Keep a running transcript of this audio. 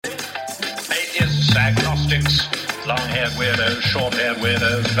agnostics, long-haired weirdos, short-haired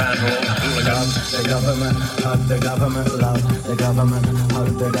weirdos, vandals, hooligans. The government, hug the government, love the government, hug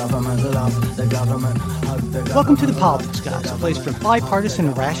the government, love the government, hug the government. Welcome to The Politics Guys, a place for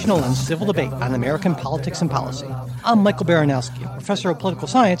bipartisan, rational, and civil debate on American politics and policy. I'm Michael Baranowski, a professor of political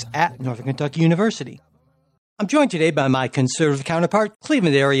science at Northern Kentucky University. I'm joined today by my conservative counterpart,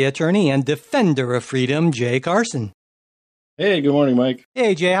 Cleveland area attorney and defender of freedom, Jay Carson. Hey, good morning, Mike.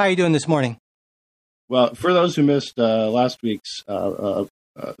 Hey, Jay, how are you doing this morning? Well, for those who missed last week's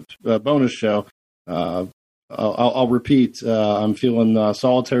bonus show, I'll repeat. I'm feeling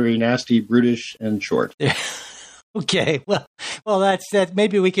solitary, nasty, brutish, and short. Okay, well, that's that.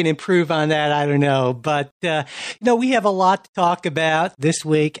 Maybe we can improve on that. I don't know, but we have a lot to talk about this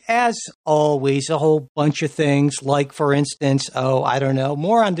week, as always. A whole bunch of things, like, for instance,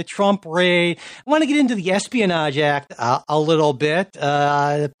 more on the Trump raid. I want to get into the Espionage Act a little bit.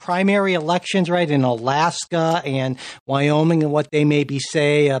 Primary elections, right, in Alaska and Wyoming, and what they maybe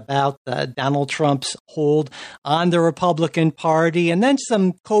say about Donald Trump's hold on the Republican Party, and then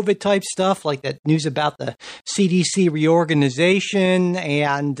some COVID type stuff, like that news about the CDC reorganization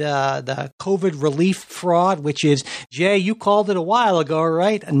and the COVID relief fraud, which is, Jay, you called it a while ago,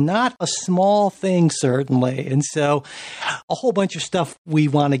 right? Not a small thing, certainly. And so a whole bunch of stuff we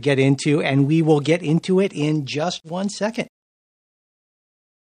want to get into, and we will get into it in just 1 second.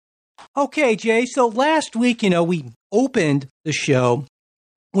 Okay, Jay, so last week, we opened the show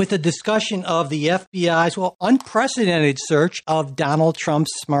with a discussion of the FBI's, unprecedented search of Donald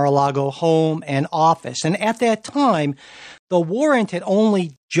Trump's Mar-a-Lago home and office. And at that time, the warrant had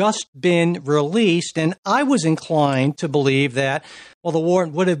only just been released, and I was inclined to believe that, the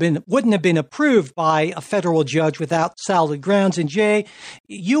warrant wouldn't have been approved by a federal judge without solid grounds. And Jay,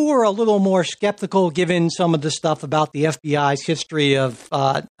 you were a little more skeptical given some of the stuff about the FBI's history of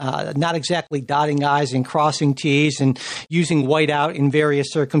not exactly dotting I's and crossing T's and using whiteout in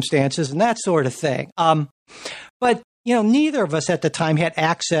various circumstances and that sort of thing. But neither of us at the time had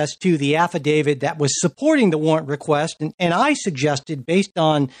access to the affidavit that was supporting the warrant request, and I suggested, based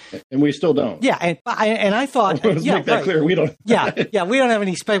on, and we still don't. Yeah, and I thought, let's make that clear. We don't. yeah, we don't have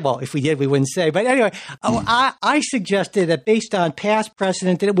any space. Well, if we did, we wouldn't say. But anyway, I suggested that based on past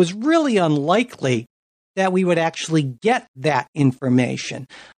precedent, that it was really unlikely that we would actually get that information.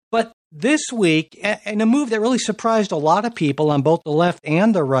 But this week, in a move that really surprised a lot of people on both the left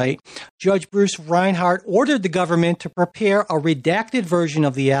and the right, Judge Bruce Reinhart ordered the government to prepare a redacted version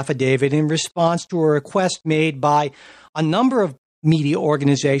of the affidavit in response to a request made by a number of media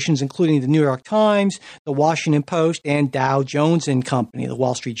organizations, including the New York Times, the Washington Post, and Dow Jones and Company, the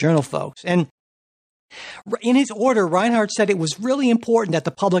Wall Street Journal folks. And in his order, Reinhart said it was really important that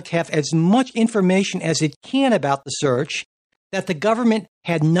the public have as much information as it can about the search, that the government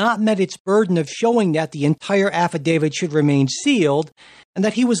had not met its burden of showing that the entire affidavit should remain sealed, and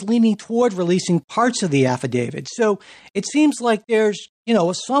that he was leaning toward releasing parts of the affidavit. So it seems like there's,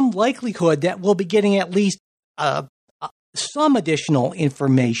 some likelihood that we'll be getting at least some additional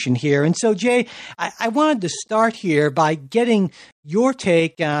information here. And so, Jay, I wanted to start here by getting your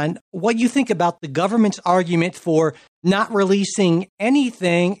take on what you think about the government's argument for not releasing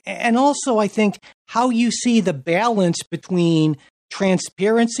anything, and also, I think, how you see the balance between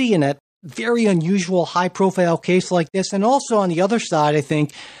transparency in a very unusual, high-profile case like this, and also, on the other side, I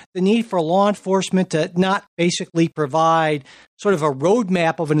think, the need for law enforcement to not basically provide sort of a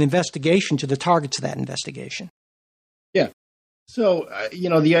roadmap of an investigation to the targets of that investigation. Yeah. So,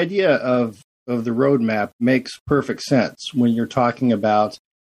 the idea of the roadmap makes perfect sense when you're talking about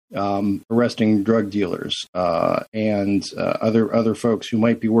arresting drug dealers and other folks who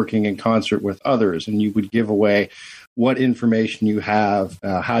might be working in concert with others, and you would give away what information you have,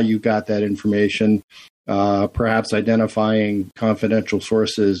 how you got that information, perhaps identifying confidential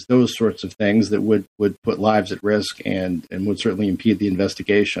sources, those sorts of things that would put lives at risk and would certainly impede the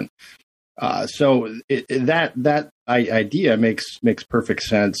investigation. So that idea makes perfect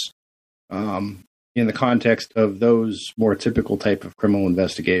sense in the context of those more typical type of criminal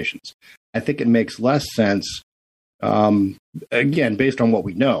investigations. I think it makes less sense, again, based on what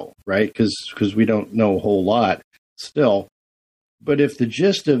we know, right? Because we don't know a whole lot still. But if the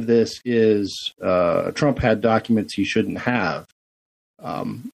gist of this is Trump had documents he shouldn't have,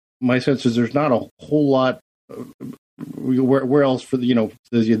 my sense is there's not a whole lot. Where else does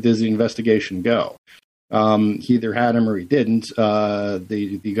the investigation go? He either had them or he didn't.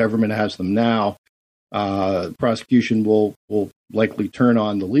 The government has them now. Prosecution will likely turn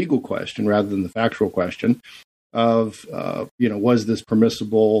on the legal question rather than the factual question of, was this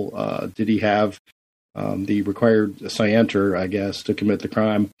permissible? Did he have the required scienter, I guess, to commit the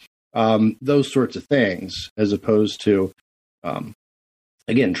crime? those sorts of things, as opposed to,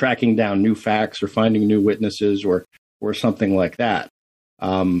 again, tracking down new facts or finding new witnesses or something like that.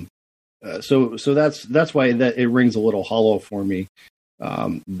 So that's why that it rings a little hollow for me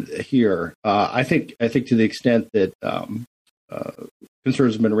here. I think to the extent that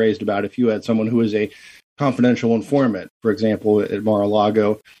concerns have been raised about if you had someone who is a confidential informant, for example, at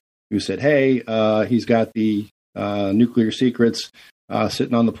Mar-a-Lago, who said, "Hey, he's got the nuclear secrets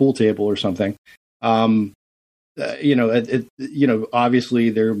sitting on the pool table or something." Obviously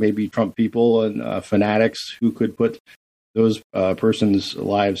there may be Trump people and fanatics who could put those persons'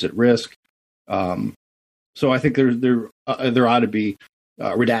 lives at risk. So I think there ought to be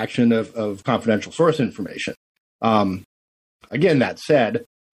redaction of confidential source information. Again, that said,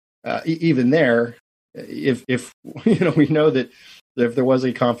 even there, if we know that if there was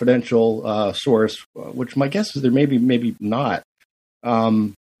a confidential source, which my guess is there maybe not,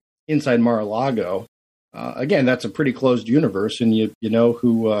 inside Mar-a-Lago, again, that's a pretty closed universe, and you know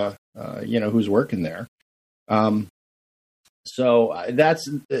who's working there. So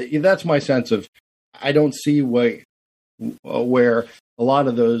that's my sense of. I don't see where a lot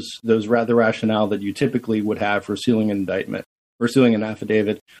of the rationale that you typically would have for sealing an indictment or sealing an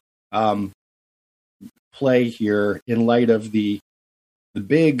affidavit play here in light of the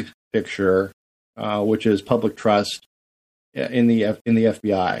big picture, which is public trust in the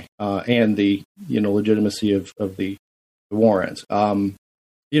FBI and the legitimacy of the warrants. To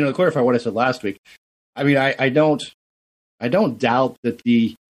clarify what I said last week, I mean I don't doubt that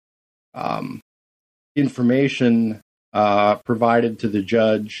the information provided to the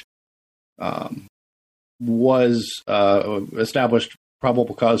judge was established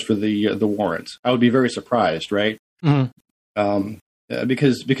probable cause for the warrants. I would be very surprised, right? Mm-hmm.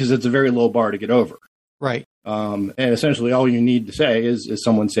 Because it's a very low bar to get over, right? And essentially, all you need to say is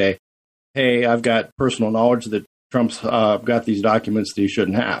someone say, "Hey, I've got personal knowledge that Trump's got these documents that he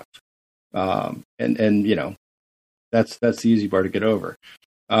shouldn't have," and that's the easy bar to get over.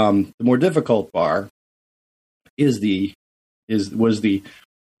 The more difficult bar was the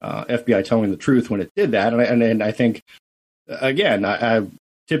FBI telling the truth when it did that, and I think again, I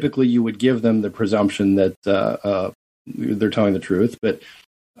typically you would give them the presumption that they're telling the truth, but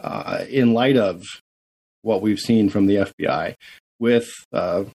in light of what we've seen from the FBI with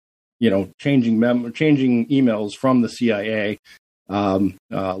changing emails from the CIA,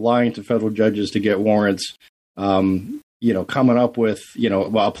 lying to federal judges to get warrants. Coming up with,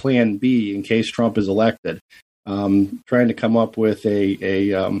 a plan B in case Trump is elected, trying to come up with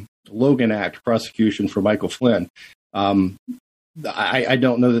a Logan Act prosecution for Michael Flynn. I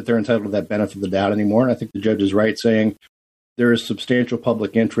don't know that they're entitled to that benefit of the doubt anymore. And I think the judge is right saying there is substantial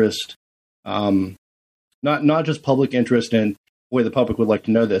public interest, not just public interest in, boy, the public would like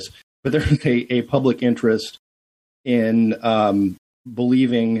to know this, but there's a public interest in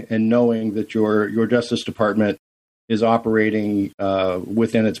believing and knowing that your Justice Department is operating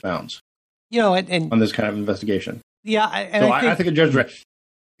within its bounds. And on this kind of investigation. Yeah, I think a judge.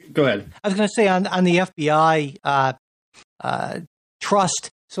 Go ahead. I was going to say on the FBI trust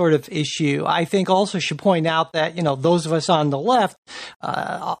sort of issue, I think also should point out that those of us on the left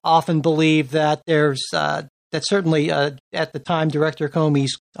often believe that there's that certainly at the time Director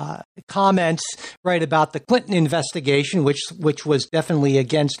Comey's comments right about the Clinton investigation, which was definitely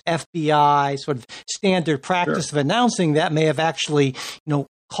against FBI sort of standard practice of announcing that, may have actually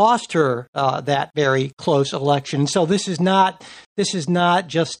cost her that very close election. So this is not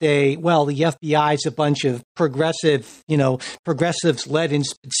just the FBI is a bunch of progressives led in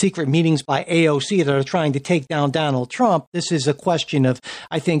secret meetings by AOC that are trying to take down Donald Trump. This is a question of,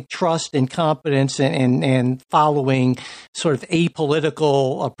 I think, trust and competence and following sort of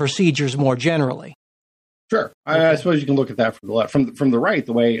apolitical procedures more generally. Sure. Okay. I suppose you can look at that from the left. From the right,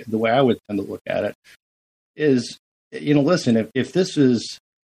 the way I would tend to look at it is, listen, if this is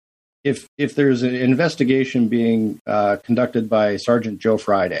if there's an investigation being conducted by Sergeant Joe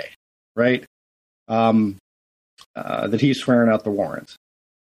Friday, right, that he's swearing out the warrant,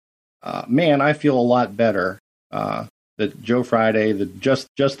 man, I feel a lot better that Joe Friday, that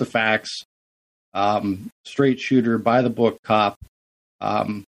just the facts, straight shooter, by the book cop,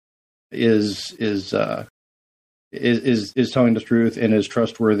 is telling the truth and is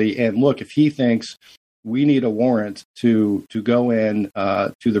trustworthy. And look, if he thinks we need a warrant to go in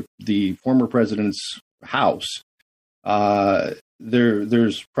to the former president's house,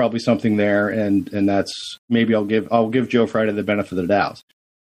 there's probably something there, and that's maybe I'll give Joe Friday the benefit of the doubt.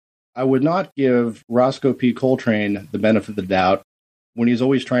 I would not give Roscoe P. Coltrane the benefit of the doubt when he's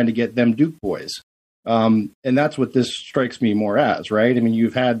always trying to get them Duke boys And that's what this strikes me more as, right? I mean,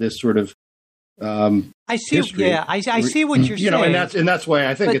 you've had this sort of I see. history, Yeah, I see what you're saying. and that's why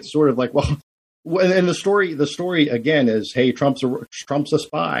I think it's sort of like, well, and the story again is, hey, Trump's a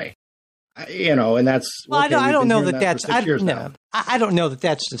spy, and that's well, okay, I don't know that that's I don't know that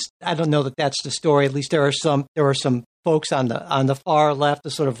that's the story. At least there are some folks on the far left, the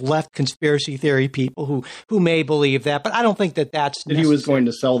sort of left conspiracy theory people who may believe that, but I don't think that that's that he was going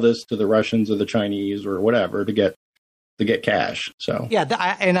to sell this to the Russians or the Chinese or whatever to get cash. So yeah,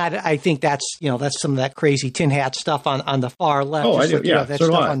 I think that's some of that crazy tin hat stuff on the far left. Oh, I do. Yeah, that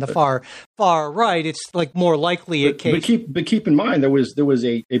stuff on the far right. It's like more likely a case. But keep in mind there was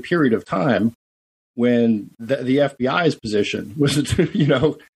a period of time when the FBI's position was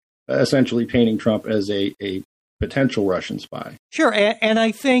essentially painting Trump as a potential Russian spy. Sure, and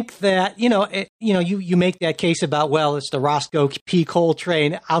I think that you make that case about, well, it's the Roscoe P.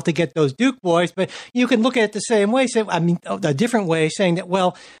 Coltrane out to get those Duke boys, but you can look at it the same way. A different way, saying that,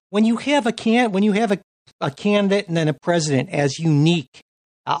 well, when you have a candidate and then a president as unique,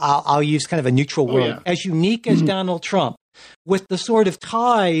 I'll use kind of a neutral word, as unique as Donald Trump, with the sort of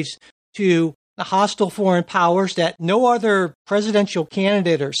ties to hostile foreign powers that no other presidential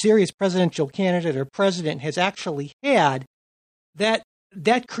candidate or serious presidential candidate or president has actually had, that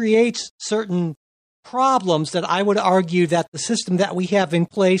creates certain problems that I would argue that the system that we have in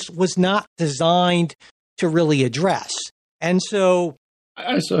place was not designed to really address. And so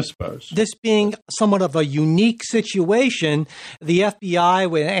I suppose this being somewhat of a unique situation, the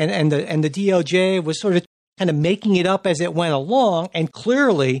FBI and the DOJ was sort of kind of making it up as it went along, and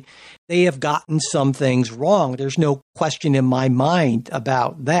clearly they have gotten some things wrong. There's no question in my mind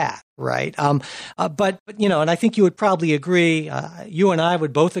about that, right? But and I think you would probably agree. You and I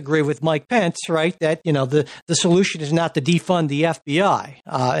would both agree with Mike Pence, right? That the solution is not to defund the FBI,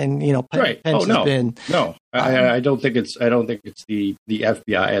 right. Pence has been no. I don't think it's the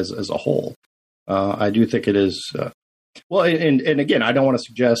FBI as a whole. I do think it is. Well, and again, I don't want to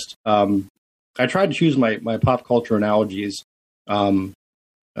suggest. I tried to choose my pop culture analogies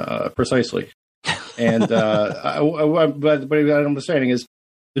precisely, and but what I'm saying is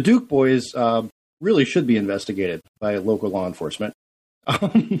the Duke boys really should be investigated by local law enforcement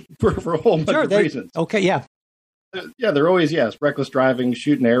for a whole bunch of reasons. Okay, yeah. Yeah, they're always, reckless driving,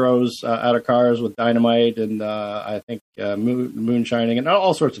 shooting arrows out of cars with dynamite, and I think moonshining, and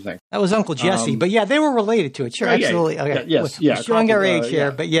all sorts of things. That was Uncle Jesse, but yeah, they were related to it. Sure, absolutely. Yeah, okay. Yes, We're showing our age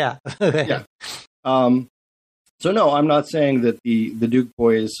here, but yeah. Yeah. So no, I'm not saying that the Duke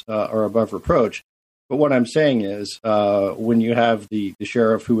boys are above reproach, but what I'm saying is when you have the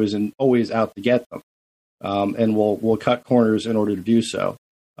sheriff who is always out to get them, and will cut corners in order to do so,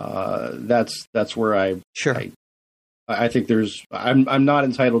 that's where I think I'm not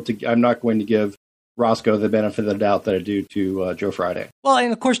entitled to. I'm not going to give Roscoe the benefit of the doubt that I do to Joe Friday. Well,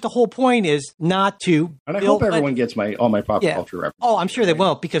 and of course, the whole point is not to. And I hope everyone gets all my pop culture references. Oh, I'm sure they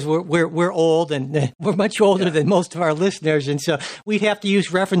won't, because we're old, and we're much older than most of our listeners, and so we'd have to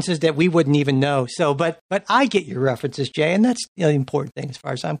use references that we wouldn't even know. So, but I get your references, Jay, and that's the important thing as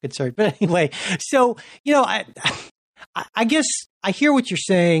far as I'm concerned. But anyway, so I guess I hear what you're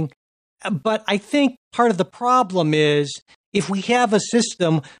saying. But I think part of the problem is if we have a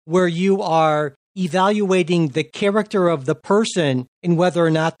system where you are evaluating the character of the person and whether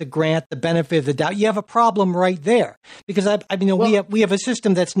or not to grant the benefit of the doubt, you have a problem right there. Because we have a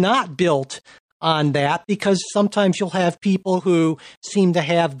system that's not built on that, because sometimes you'll have people who seem to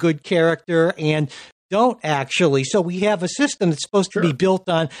have good character and don't actually. So we have a system that's supposed to be built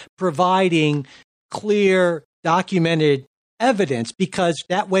on providing clear, documented evidence, because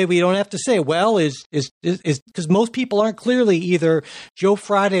that way we don't have to say, well, is because most people aren't clearly either Joe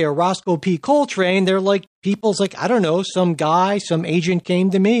Friday or Roscoe P. Coltrane. They're like, people's like, I don't know, some agent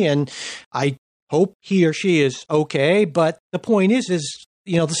came to me and I hope he or she is okay. But the point is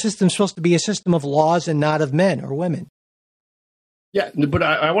the system's supposed to be a system of laws and not of men or women. Yeah, but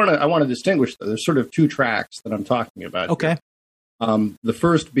I want to distinguish, though. There's sort of two tracks that I'm talking about. Okay. Here. The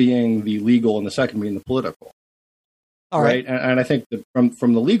first being the legal and the second being the political. All right. And I think that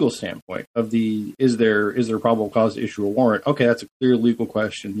from the legal standpoint of is there probable cause to issue a warrant? Okay, that's a clear legal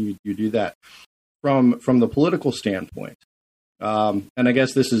question. You do that. From the political standpoint, and I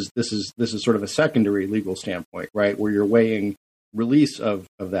guess this is sort of a secondary legal standpoint, right, where you're weighing release of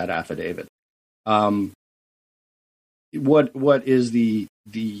that affidavit. What is the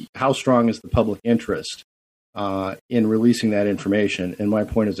how strong is the public interest in releasing that information? And my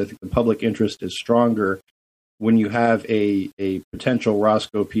point is, I think the public interest is stronger when you have a potential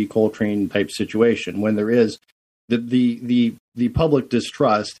Roscoe P. Coltrane type situation, when there is the public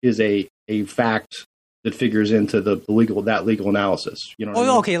distrust is a fact that figures into the legal analysis. You know what I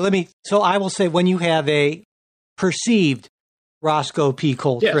mean? Okay, so I will say when you have a perceived Roscoe P.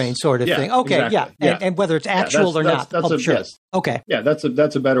 Coltrane sort of thing. Okay, exactly. And whether it's actual or not. Sure. Yes. Okay. Yeah, that's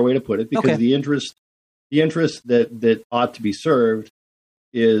a better way to put it, because the interest that ought to be served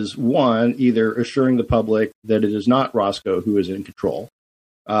is, one, either assuring the public that it is not Roscoe who is in control,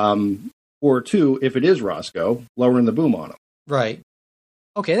 or two, if it is Roscoe, lowering the boom on him. Right.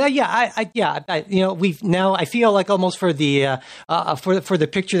 Okay. I feel like almost for the for the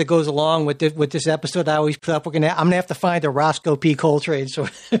picture that goes along with this episode, I always put up. I'm gonna have to find a Roscoe P. Coltrane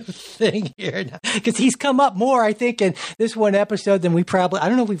sort of thing here, because he's come up more, I think, in this one episode than we probably. I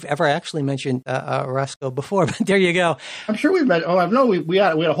don't know if we've ever actually mentioned Roscoe before, but there you go. I'm sure we've met. Oh, I know we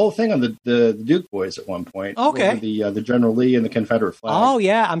had a whole thing on the Duke boys at one point. Okay. The General Lee and the Confederate flag. Oh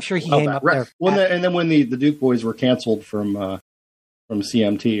yeah, I'm sure he came up there. Well, and then when the Duke boys were canceled from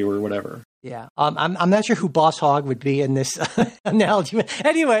CMT or whatever. Yeah, I'm not sure who Boss Hogg would be in this analogy. But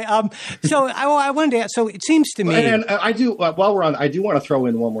anyway, so I wanted to ask, so it seems to me, and I do while we're on, I do want to throw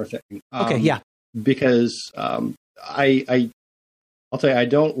in one more thing. Okay, yeah, because I'll tell you, I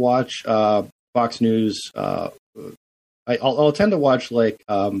don't watch Fox News. I'll tend to watch like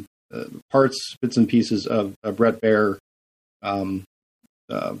bits and pieces of Brett Baer. It's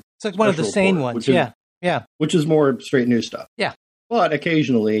like one of the sane ones, yeah, which is more straight news stuff. Yeah. But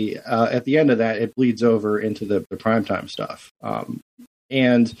occasionally, at the end of that, it bleeds over into the primetime stuff.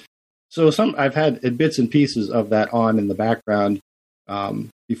 And so I've had bits and pieces of that on in the background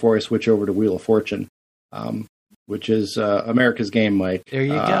before I switch over to Wheel of Fortune, which is America's Game, Mike. There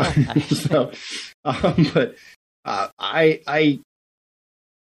you go. But I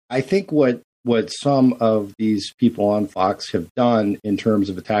think what some of these people on Fox have done in terms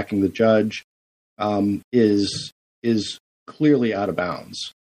of attacking the judge is clearly out of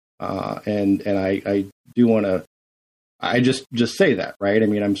bounds. And I do want to, I just say that, right? I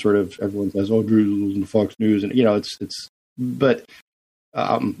mean, I'm sort of, everyone says, oh, Drew's losing to Fox News, and but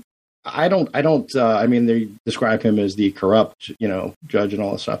I mean, they describe him as the corrupt, judge and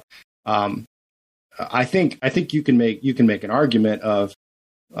all this stuff. I think you can make an argument of,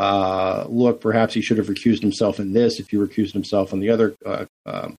 look, perhaps he should have recused himself in this if he recused himself in the other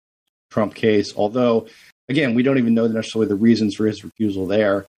Trump case, although, again, we don't even know necessarily the reasons for his recusal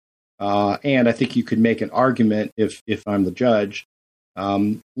there. And I think you could make an argument if I'm the judge.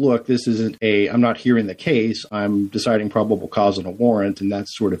 Look, this isn't I'm not hearing the case. I'm deciding probable cause and a warrant, and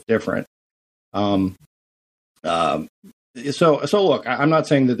that's sort of different. So look, I'm not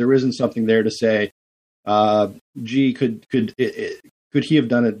saying that there isn't something there to say, gee, could he have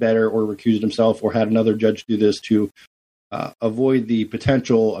done it better or recused himself or had another judge do this to avoid the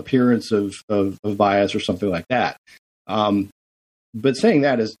potential appearance of bias or something like that. But saying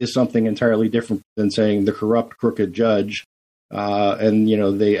that is something entirely different than saying the corrupt, crooked judge and,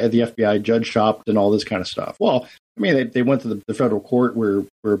 the FBI judge shopped and all this kind of stuff. Well, I mean, they went to the federal court where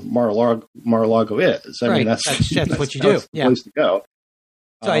Mar-a-Lago is. I mean, that's what you do. That's the place to go.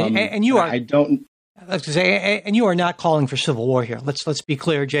 So, and you are. I don't. I was going to say, and you are not calling for civil war here. Let's be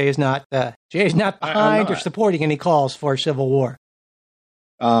clear. Jay is not behind or supporting any calls for civil war.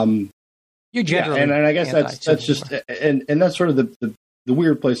 You're generally, and I guess that's just, and that's sort of the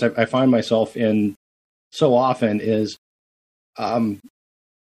weird place I find myself in so often is, I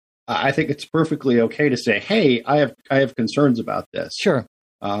think it's perfectly okay to say, hey, I have concerns about this. Sure.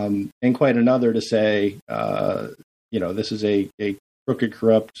 And quite another to say, this is a crooked,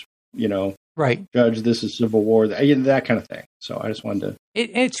 corrupt, right, judge, this is civil war, that kind of thing. So I just wanted to.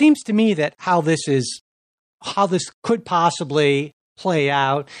 It seems to me that how this could possibly play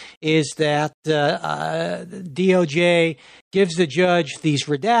out is that DOJ gives the judge these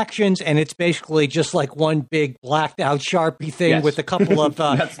redactions, and it's basically just like one big blacked out Sharpie thing with a couple of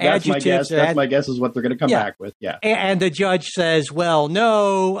adjectives. That's my guess is what they're going to come back with. Yeah, and the judge says, "Well,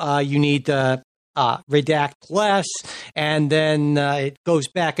 no, you need to." Redact less, and then it goes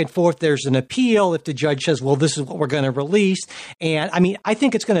back and forth. There's an appeal if the judge says, well, this is what we're going to release. And I mean, I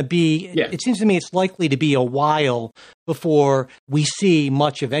think it's going to be, it seems to me it's likely to be a while before we see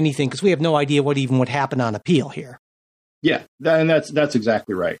much of anything, because we have no idea what even would happen on appeal here. Yeah, and that's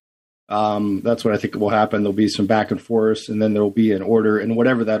exactly right. That's what I think will happen. There'll be some back and forth, and then there'll be an order, and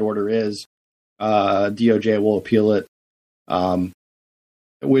whatever that order is, DOJ will appeal it.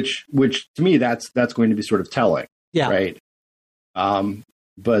 Which to me, that's going to be sort of telling, right? And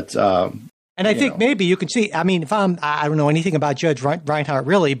And I think maybe you can see, I mean, I don't know anything about Judge Reinhardt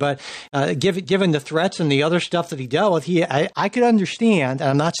really, but given the threats and the other stuff that he dealt with, I could understand, and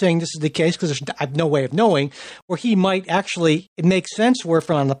I'm not saying this is the case because I have no way of knowing, where he might actually, it makes sense where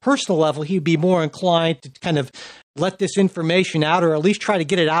on the personal level, he'd be more inclined to kind of let this information out, or at least try to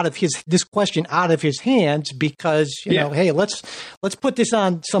get it out of this question out of his hands, because, you know, hey, let's put this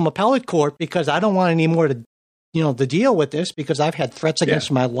on some appellate court, because I don't want any more to deal with this, because I've had threats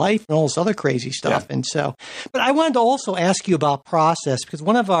against my life and all this other crazy stuff. And so, but I wanted to also ask you about process, because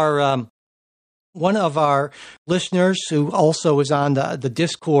one of our listeners, who also is on the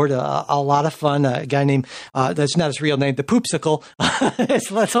Discord, a lot of fun, a guy named, that's not his real name, the Poopsicle.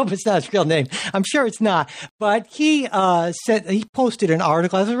 Let's hope it's not his real name. I'm sure it's not. But he said, he posted an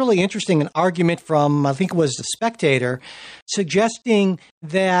article. It was really interesting, an argument from, I think it was The Spectator, suggesting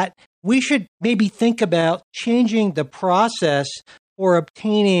that we should maybe think about changing the process for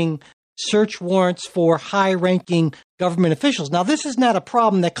obtaining search warrants for high-ranking government officials. Now, this is not a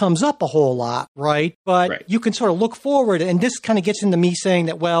problem that comes up a whole lot, right? But you can sort of look forward, and this kind of gets into me saying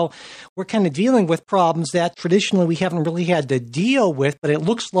that, well, we're kind of dealing with problems that traditionally we haven't really had to deal with, but it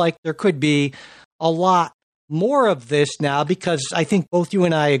looks like there could be a lot more of this now, because I think both you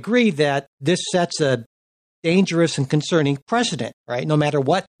and I agree that this sets a dangerous and concerning precedent, right? No matter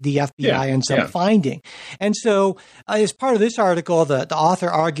what the FBI ends up finding. And so as part of this article, the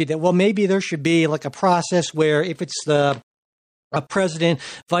author argued that, well, maybe there should be like a process where if it's a president,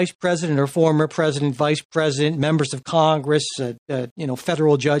 vice president, or former president, vice president, members of Congress,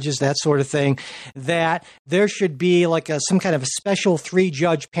 federal judges, that sort of thing, that there should be like some kind of a special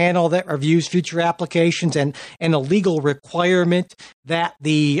 3-judge panel that reviews future applications, and a legal requirement that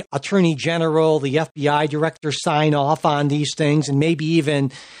the attorney general, the FBI director sign off on these things. And maybe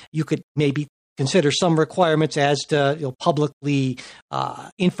even you could maybe consider some requirements as to publicly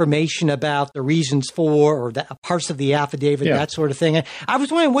information about the reasons for, or the parts of the affidavit, that sort of thing. I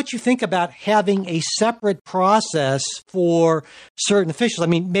was wondering what you think about having a separate process for certain officials. I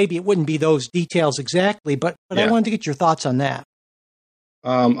mean, maybe it wouldn't be those details exactly, but I wanted to get your thoughts on that.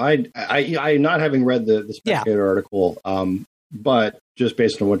 I not having read the Spectator article, but just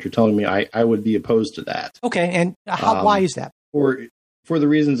based on what you're telling me, I would be opposed to that. Okay, and why is that? For the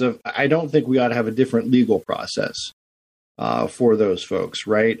reasons of, I don't think we ought to have a different legal process for those folks,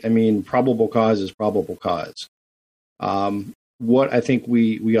 right? I mean, probable cause is probable cause. What I think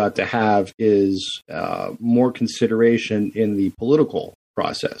we ought to have is more consideration in the political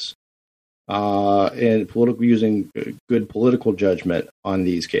process, and using good political judgment on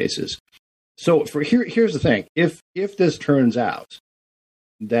these cases. So here's the thing: if this turns out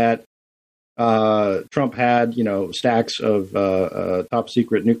that Trump had, stacks of top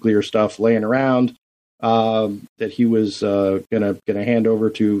secret nuclear stuff laying around that he was gonna hand over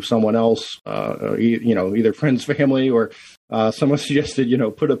to someone else, either friends, family, or someone suggested,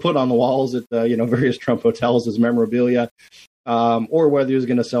 put on the walls at various Trump hotels as memorabilia, or whether he was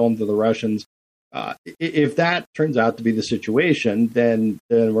going to sell them to the Russians. If that turns out to be the situation, then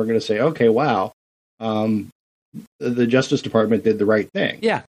we're going to say, okay, wow, the Justice Department did the right thing.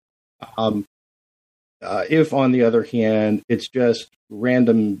 Yeah. If, on the other hand, it's just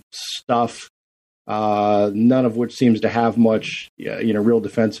random stuff, none of which seems to have much, real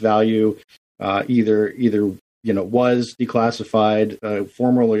defense value, either was declassified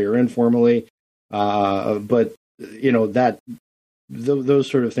formally or informally, but those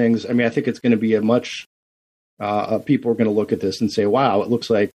sort of things. I mean, I think it's going to be a much. People are going to look at this and say, "Wow, it looks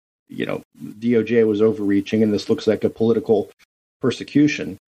like DOJ was overreaching, and this looks like a political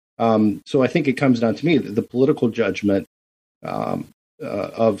persecution." So I think it comes down to me the political judgment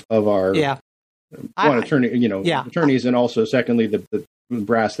of our attorneys, and also secondly the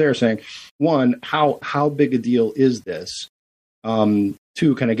brass there saying, one, how big a deal is this?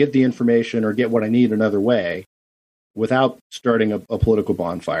 To kind of get the information or get what I need another way without starting a political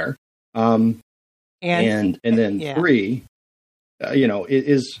bonfire. And then three, it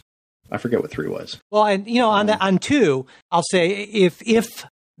is, I forget what 3 was. Well, and on 2, I'll say if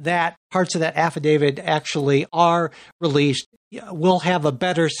that parts of that affidavit actually are released, we'll have a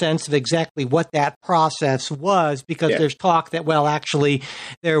better sense of exactly what that process was, because there's talk that, well, actually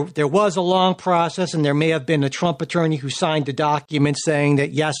there was a long process, and there may have been a Trump attorney who signed a document saying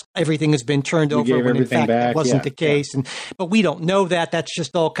that, yes, everything has been turned over, when in fact that wasn't the case. But we don't know that. That's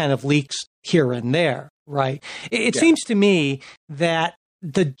just all kind of leaks here and there, right? It seems to me that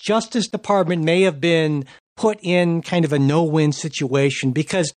the Justice Department may have been put in kind of a no-win situation,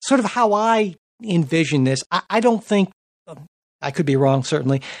 because sort of how I envision this, I don't think I could be wrong,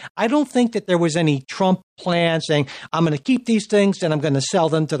 certainly. I don't think that there was any Trump plan saying, I'm going to keep these things and I'm going to sell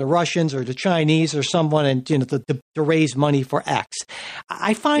them to the Russians or the Chinese or someone and to raise money for X.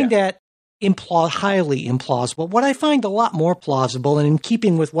 I find that highly implausible. What I find a lot more plausible, and in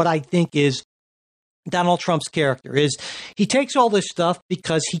keeping with what I think is Donald Trump's character, is he takes all this stuff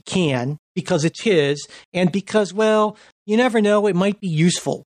because he can, because it's his, and because, well, you never know, it might be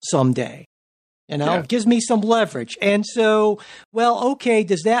useful someday. It gives me some leverage. And so, well, okay,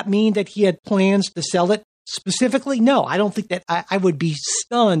 does that mean that he had plans to sell it specifically? No, I don't think that. I would be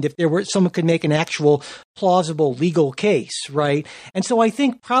stunned if someone could make an actual plausible legal case, right? And so I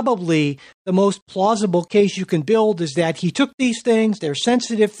think probably the most plausible case you can build is that he took these things, they're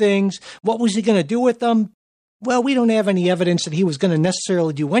sensitive things. What was he going to do with them? Well, we don't have any evidence that he was going to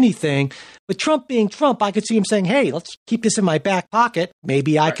necessarily do anything. But Trump being Trump, I could see him saying, hey, let's keep this in my back pocket.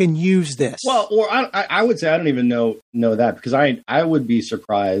 Maybe I can use this. Well, or I would say I don't even know that, because I would be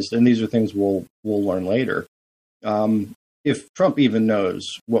surprised, and these are things we'll learn later, if Trump even knows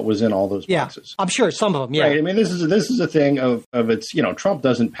what was in all those boxes. I'm sure some of them, Right? I mean, this is a thing of it's, Trump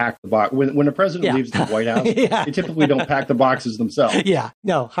doesn't pack the box. When a president leaves the White House, they typically don't pack the boxes themselves. Yeah,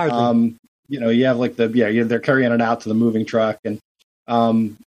 no, hardly. You have like they're carrying it out to the moving truck, and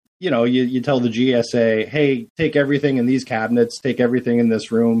you tell the GSA, hey, take everything in these cabinets, take everything in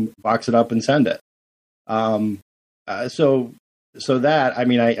this room, box it up, and send it. So that, I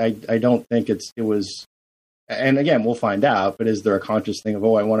mean, I don't think it was, and again, we'll find out. But is there a conscious thing of,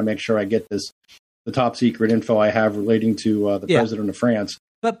 I want to make sure I get the top secret info I have relating to the president of France?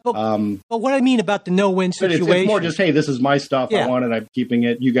 But what I mean about the no-win situation, it's more just, hey, this is my stuff. I want it. I'm keeping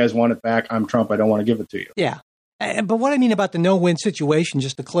it. You guys want it back. I'm Trump. I don't want to give it to you. Yeah. But what I mean about the no-win situation,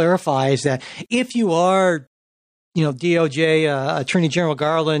 just to clarify, is that if you are, DOJ, Attorney General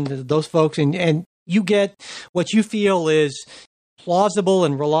Garland, those folks, and you get what you feel is plausible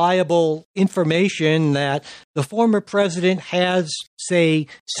and reliable information that the former president has, say,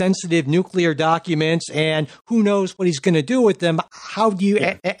 sensitive nuclear documents, and who knows what he's going to do with them. How do you,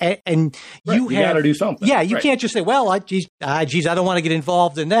 and you got to do something. Yeah, you can't just say, well, geez, I don't want to get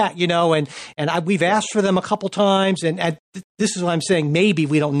involved in that, we've asked for them a couple times, and this is what I'm saying. Maybe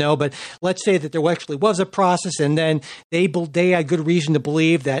we don't know, but let's say that there actually was a process, and then they had good reason to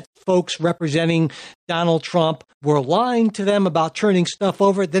believe that folks representing Donald Trump were lying to them about turning stuff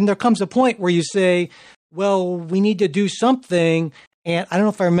over. Then there comes a point where you say, well, we need to do something. And I don't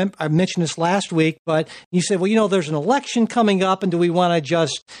know if I mentioned this last week, but you said, well, there's an election coming up, and do we want to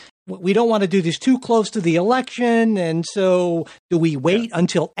we don't want to do this too close to the election. And so do we wait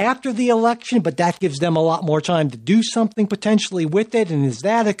until after the election? But that gives them a lot more time to do something potentially with it. And is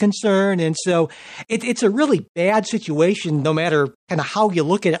that a concern? And so it's a really bad situation, no matter kind of how you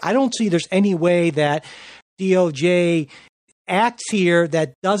look at it. I don't see there's any way that DOJ acts here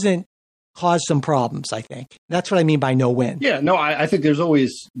that doesn't cause some problems. I think that's what I mean by no win. Yeah, no, I think there's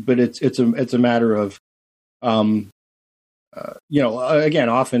always, but it's a matter of, again,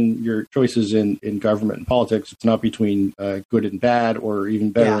 often your choices in government and politics, it's not between good and bad, or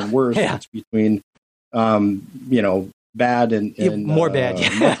even better and worse. Yeah. It's between, bad and more bad.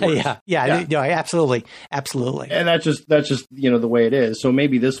 No, absolutely. And that's just the way it is. So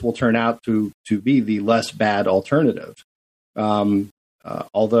maybe this will turn out to be the less bad alternative.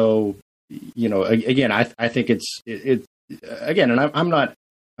 Although, again, I think it's again, and I'm not.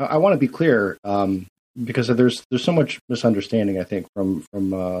 I want to be clear, because there's so much misunderstanding, I think, from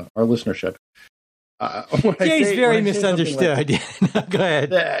our listenership. Jay's very misunderstood. Go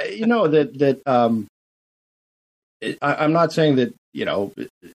ahead. I'm not saying that,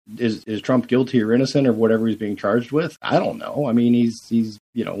 is Trump guilty or innocent or whatever he's being charged with. I don't know. I mean, he's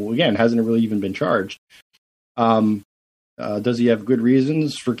again, hasn't really even been charged. Does he have good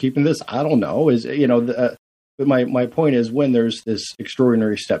reasons for keeping this? I don't know. But my point is, when there's this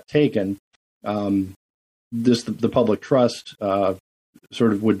extraordinary step taken, the public trust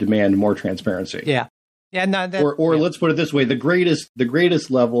sort of would demand more transparency. Yeah. No, or let's put it this way: the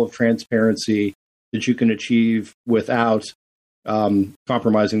greatest level of transparency that you can achieve without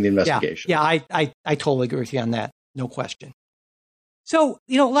compromising the investigation. Yeah, I totally agree with you on that. No question. So,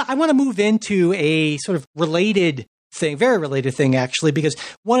 I want to move into a sort of related thing, very related thing, actually, because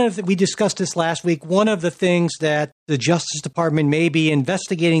we discussed this last week. One of the things that the Justice Department may be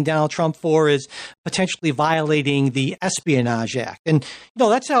investigating Donald Trump for is potentially violating the Espionage Act. And,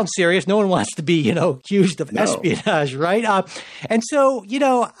 that sounds serious. No one wants to be, accused of espionage, right? And so,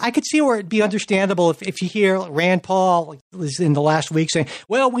 I could see where it'd be understandable if you hear Rand Paul was in the last week saying,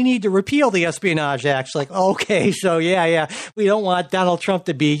 well, we need to repeal the Espionage Act. It's like, okay, so we don't want Donald Trump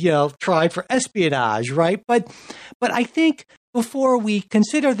to be, tried for espionage, right? But I think before we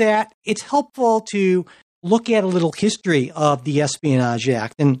consider that, it's helpful to look at a little history of the Espionage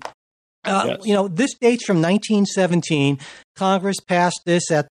Act. And, this dates from 1917. Congress passed this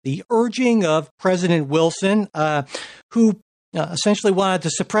at the urging of President Wilson, who essentially wanted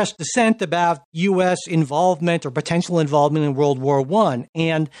to suppress dissent about U.S. involvement or potential involvement in World War I.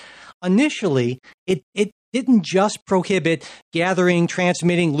 And initially, it didn't just prohibit gathering,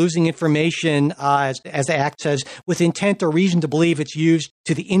 transmitting, losing information, as the Act says, with intent or reason to believe it's used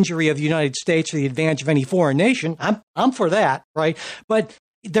to the injury of the United States or the advantage of any foreign nation. I'm for that, right? But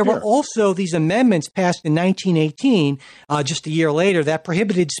there were also these amendments passed in 1918, just a year later, that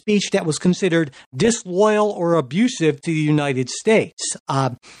prohibited speech that was considered disloyal or abusive to the United States.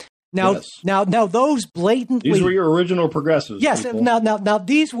 Now, those blatantly... These were your original progressives. Yes. People. Now,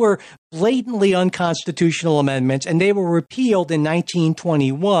 these were blatantly unconstitutional amendments, and they were repealed in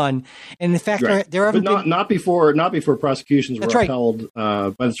 1921. And in fact, there haven't been... not before prosecutions were upheld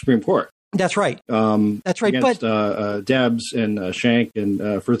by the Supreme Court. That's right. That's right. Against Debs and Schenck,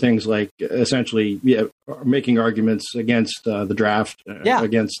 and for things like essentially making arguments against the draft,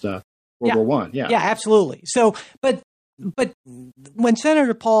 against World War I. Yeah, absolutely. So, but when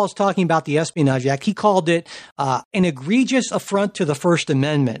Senator Paul is talking about the Espionage Act, he called it an egregious affront to the First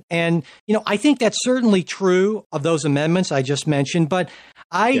Amendment. And, I think that's certainly true of those amendments I just mentioned. But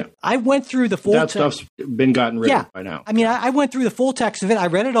I went through the full text. That stuff's been gotten rid of by now. I mean, I went through the full text of it. I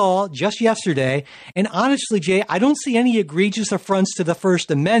read it all just yesterday. And honestly, Jay, I don't see any egregious affronts to the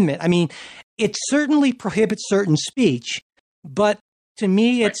First Amendment. I mean, it certainly prohibits certain speech, but to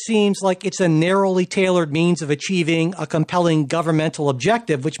me, it seems like it's a narrowly tailored means of achieving a compelling governmental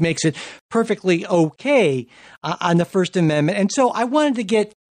objective, which makes it perfectly okay on the First Amendment. And so I wanted to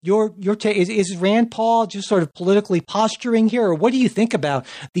get your take. Is Rand Paul just sort of politically posturing here, or what do you think about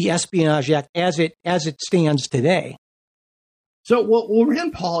the Espionage Act as it stands today? So, well,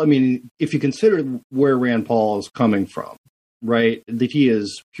 Rand Paul, I mean, if you consider where Rand Paul is coming from, right, that he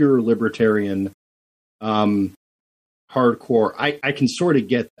is pure libertarian, hardcore. I can sort of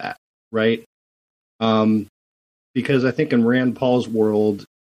get that, right? Because I think in Rand Paul's world,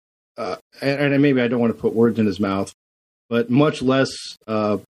 and maybe I don't want to put words in his mouth, but much less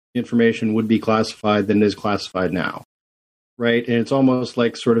information would be classified than is classified now, right? And it's almost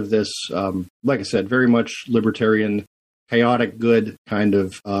like sort of this, like I said, very much libertarian, chaotic good kind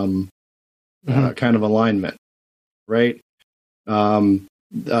of alignment, right? So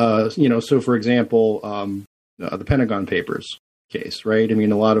for example, the Pentagon Papers case, right? I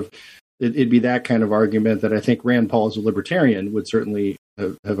mean, a lot of it'd be that kind of argument that I think Rand Paul, as a libertarian, would certainly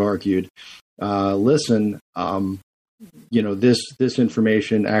have argued. Listen, this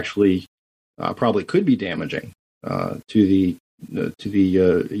information actually probably could be damaging to the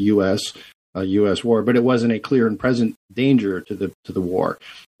U.S. war, but it wasn't a clear and present danger to the war.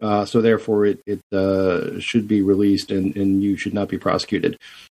 So therefore, it should be released, and you should not be prosecuted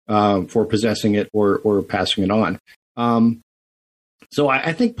for possessing it or passing it on. So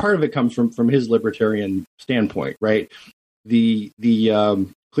I think part of it comes from his libertarian standpoint, right? The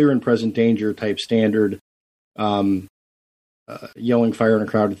clear and present danger type standard, yelling fire in a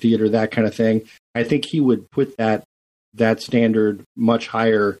crowded theater, that kind of thing. I think he would put that standard much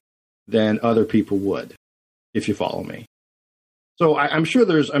higher than other people would, if you follow me. So I'm sure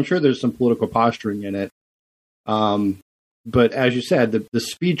there's some political posturing in it. But as you said, the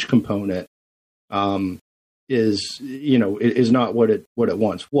speech component is not what it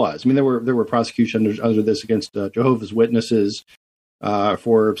once was. I mean, there were prosecutions under this against Jehovah's Witnesses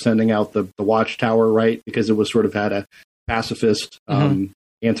for sending out the Watchtower, right? Because it was sort of had a pacifist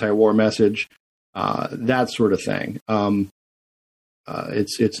anti-war message, that sort of thing.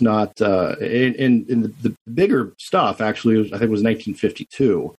 It's not in the bigger stuff. Actually, I think it was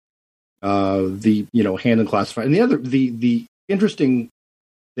 1952. Hand classified. And the interesting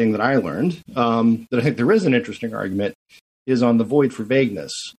thing that I learned, that I think there is an interesting argument, is on the void for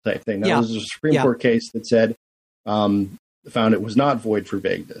vagueness type thing. Now, there's a Supreme Court case that said, found it was not void for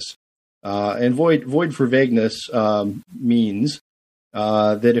vagueness. And void for vagueness means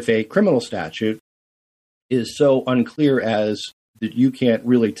that if a criminal statute is so unclear as that you can't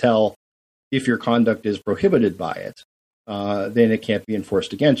really tell if your conduct is prohibited by it, then it can't be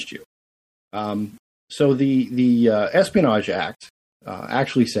enforced against you. So the Espionage Act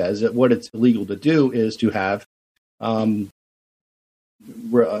actually says that what it's illegal to do is to have, let me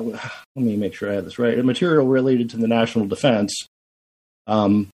make sure I have this right, a material related to the national defense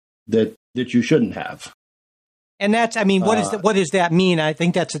that you shouldn't have. And that's, I mean, what does that mean? I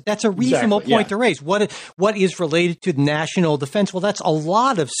think that's a reasonable point to raise. What is related to national defense? Well, that's a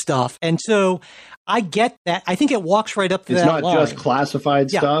lot of stuff. And so I get that. I think it walks right up to that line. It's not just classified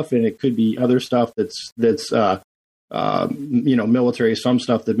stuff, and it could be other stuff that's military, some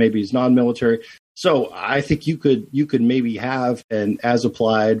stuff that maybe is non-military. So I think you could maybe have an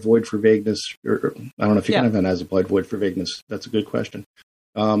as-applied void for vagueness, or I don't know if you can have an as-applied void for vagueness. That's a good question.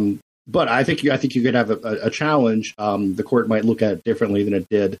 But I think you could have a challenge. The court might look at it differently than it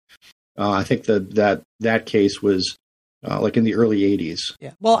did. I think that case was like in the early 80s.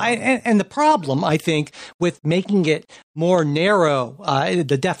 Yeah. Well, and the problem, I think, with making it more narrow,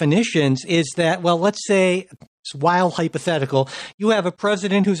 the definitions is that, well, let's say, it's wild hypothetical, you have a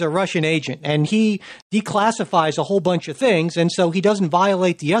president who's a Russian agent and he declassifies a whole bunch of things. And so he doesn't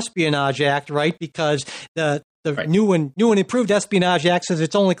violate the Espionage Act, right? Because the new and improved Espionage Act says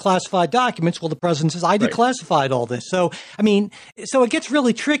it's only classified documents. Well, the president says, I declassified all this. So, I mean, so it gets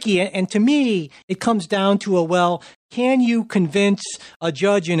really tricky. And to me, it comes down to can you convince a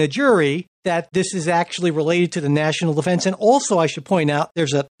judge and a jury that this is actually related to the national defense? And also, I should point out,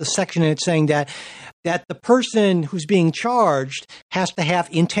 there's a section in it saying that the person who's being charged has to have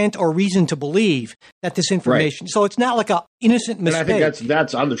intent or reason to believe that this information. So it's not like an innocent mistake. And I think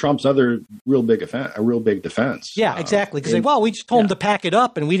that's on Trump's other real big defense. Yeah, exactly. Because we just told him to pack it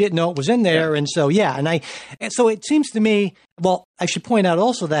up, and we didn't know it was in there, and so and so it seems to me. Well, I should point out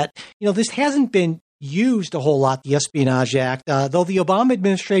also that this hasn't been used a whole lot, the Espionage Act, though the Obama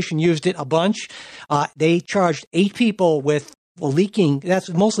administration used it a bunch. They charged 8 people with leaking. That's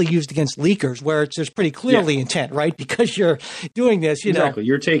mostly used against leakers, where there's pretty clearly intent, right? Because you're doing this, exactly.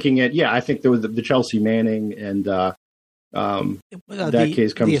 You're taking it. Yeah, I think there was the Chelsea Manning and that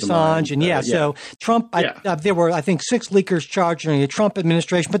case comes the to Assange, mind. and so Trump. There were, I think, 6 leakers charged during the Trump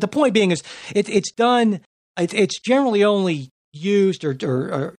administration. But the point being is, it's done. It's generally only used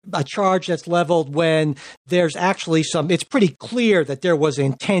or a charge that's leveled when there's actually it's pretty clear that there was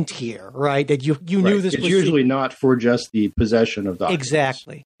intent here, right? That you knew this. It's usually not for just the possession of documents.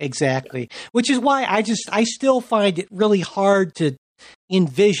 Exactly. Which is why I still find it really hard to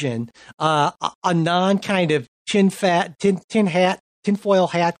envision a non kind of tinfoil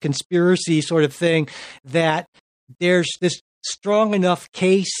hat conspiracy sort of thing, that there's this strong enough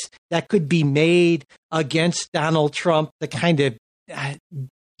case that could be made against Donald Trump to kind of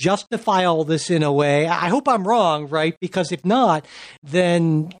justify all this in a way. I hope I'm wrong, right? Because if not,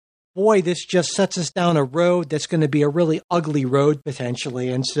 then boy, this just sets us down a road that's going to be a really ugly road potentially.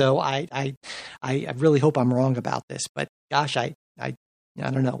 And so I really hope I'm wrong about this. But gosh, I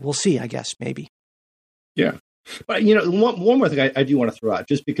don't know. We'll see, I guess, maybe. Yeah. But, one more thing I do want to throw out,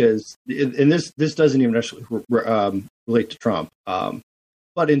 just because, and this doesn't even actually relate to Trump,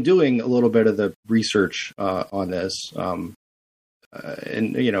 but in doing a little bit of the research on this, and,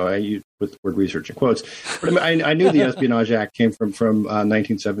 I use with the word research in quotes, but I knew the Espionage Act came from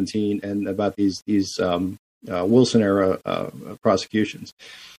 1917 and about these Wilson era prosecutions.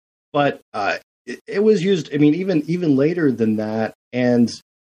 But it was used, even later than that, and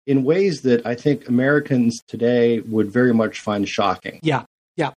in ways that I think Americans today would very much find shocking. Yeah.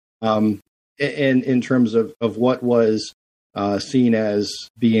 And in terms of what was seen as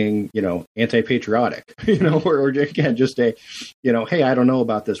being, anti-patriotic, or again, just hey, I don't know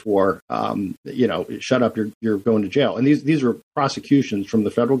about this war. Shut up, you're going to jail. And these were prosecutions from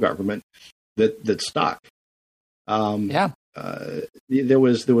the federal government that stuck. There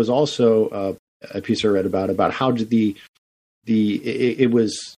was also a piece I read about how did it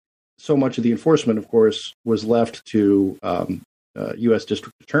was so much of the enforcement, of course, was left to U.S.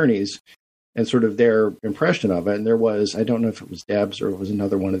 district attorneys and sort of their impression of it. And there was, I don't know if it was Debs or it was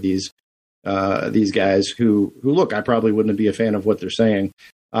another one of these guys who look, I probably wouldn't be a fan of what they're saying,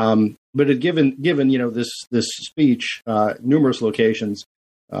 but had given this speech numerous locations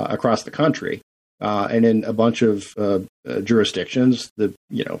across the country and in a bunch of jurisdictions. The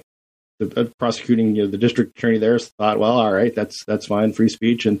prosecuting, the district attorney there thought, well, all right, that's fine, free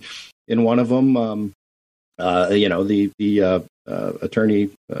speech. And in one of them, the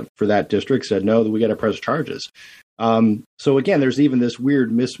attorney for that district said, no, we got to press charges. So again, there's even this weird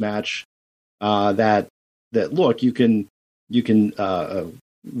mismatch that look, you can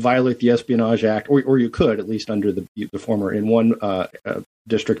violate the Espionage Act, or you could, at least under the former, in one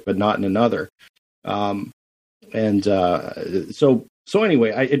district, but not in another. So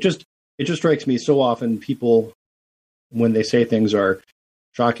anyway, it just strikes me so often people, when they say things are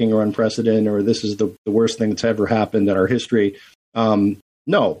shocking or unprecedented, or this is the worst thing that's ever happened in our history. No,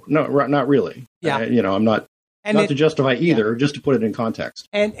 not really. Yeah. I'm not And not to justify either, just to put it in context.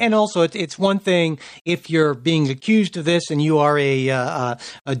 And also, it's one thing if you're being accused of this and you are a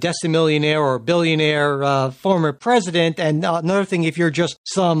decimillionaire or a billionaire former president, and another thing if you're just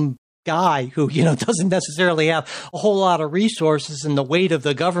some guy who doesn't necessarily have a whole lot of resources, and the weight of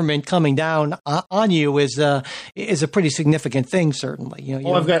the government coming down on you is a pretty significant thing, certainly.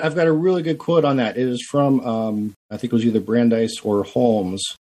 I've got a really good quote on that. It is from I think it was either Brandeis or Holmes.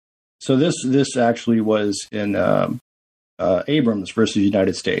 So this actually was in Abrams versus the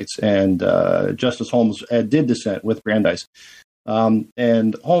United States, and Justice Holmes did dissent with Brandeis.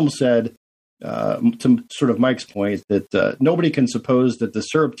 And Holmes said, to sort of Mike's point, that nobody can suppose that the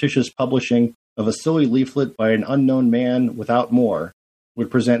surreptitious publishing of a silly leaflet by an unknown man without more would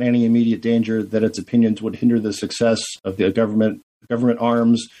present any immediate danger that its opinions would hinder the success of the government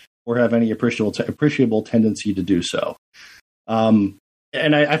arms or have any appreciable tendency to do so.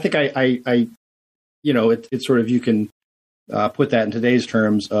 And I think it's sort of, you can put that in today's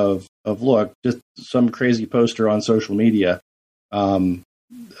terms of look, just some crazy poster on social media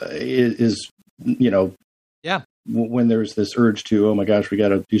is when there's this urge to, oh my gosh, we got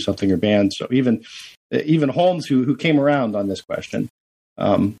to do something or ban. So even Holmes, who came around on this question,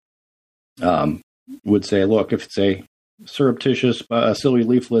 would say, look, if it's a surreptitious, silly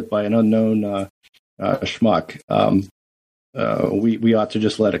leaflet by an unknown schmuck, we ought to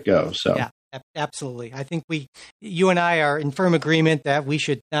just let it go. So yeah, absolutely. I think you and I are in firm agreement that we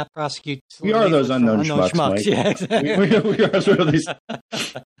should not prosecute. We are those unknown schmucks. Mike. Yeah, exactly. we are sort of these.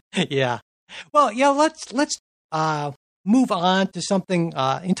 Yeah. Well, yeah. Let's move on to something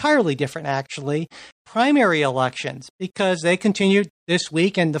entirely different, actually. Primary elections, because they continued this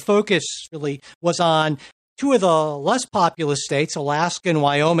week, and the focus really was on two of the less populous states, Alaska and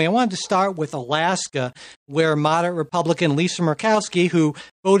Wyoming. I wanted to start with Alaska, where moderate Republican Lisa Murkowski, who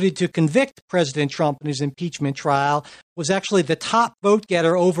voted to convict President Trump in his impeachment trial, was actually the top vote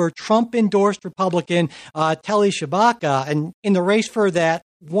getter over Trump-endorsed Republican Telly Shabaka. And in the race for that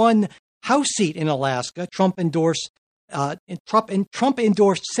one House seat in Alaska, Trump endorsed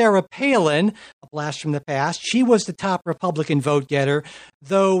Sarah Palin, a blast from the past. She was the top Republican vote getter,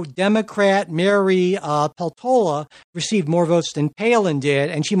 though Democrat Mary Peltola received more votes than Palin did,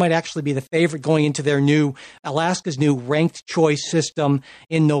 and she might actually be the favorite going into Alaska's new ranked choice system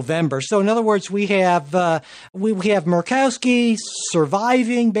in November. So, in other words, we have Murkowski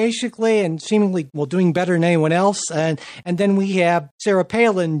surviving basically and seemingly doing better than anyone else, and then we have Sarah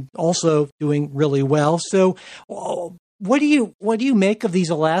Palin also doing really well. So. What do you make of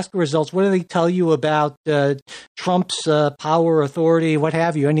these Alaska results? What do they tell you about Trump's power, authority, what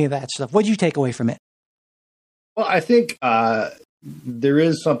have you? Any of that stuff? What did you take away from it? Well, I think there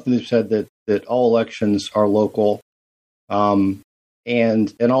is something that said that all elections are local, and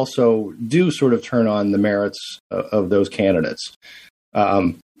also do sort of turn on the merits of those candidates.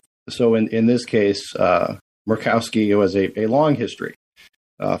 So in this case, Murkowski has a long history.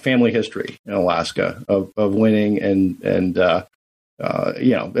 Family history in Alaska of winning, and I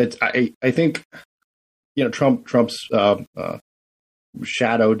think Trump's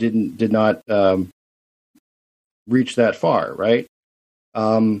shadow did not reach that far, right?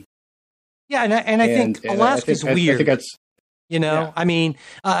 And I think Alaska's weird. I think that's. I mean,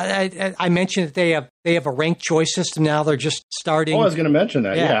 I mentioned that they have a ranked choice system now. They're just starting. Oh, I was going to mention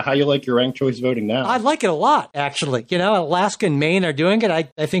that. Yeah. How you like your ranked choice voting now? I like it a lot, actually. Alaska and Maine are doing it. I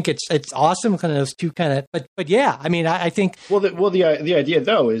think it's awesome. Kind of those two kind of, but yeah. I mean, I think. Well, the idea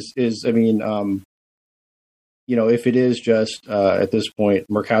though is I mean, if it is just at this point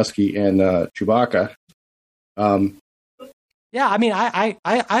Murkowski and Chewbacca. Yeah, I mean, I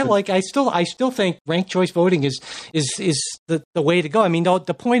still think ranked choice voting is the way to go. I mean,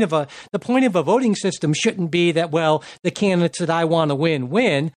 the point of a voting system shouldn't be that, well, the candidates that I want to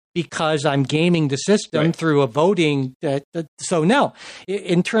win because I'm gaming the system through a voting. So no,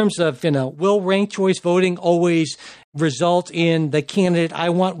 in terms of will ranked choice voting always result in the candidate I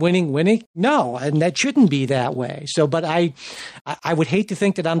want winning? No, and that shouldn't be that way. So, but I would hate to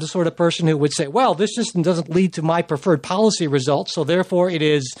think that I'm the sort of person who would say, well, this system doesn't lead to my preferred policy results, so therefore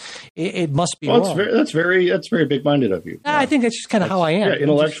it must be wrong. That's very big-minded of you. I think that's just kind of how I am. Yeah,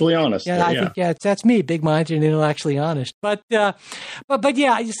 intellectually honest. Yeah, I think that's me, big-minded and intellectually honest. But yeah,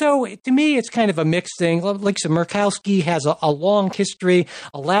 so to me, it's kind of a mixed thing. Like so Murkowski has a long history.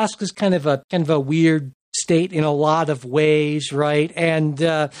 Alaska's kind of a weird state in a lot of ways, right? And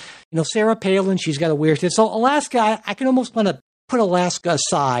Sarah Palin, she's got a weird history. So Alaska, I can almost want to put Alaska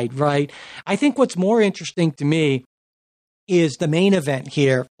aside, right? I think what's more interesting to me is the main event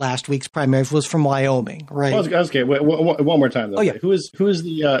here. Last week's primaries was from Wyoming, right? Okay, wait, one more time though. Oh yeah, who's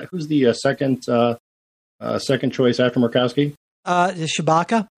the second second choice after Murkowski?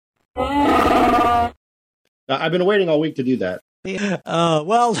 Shabaka. I've been waiting all week to do that.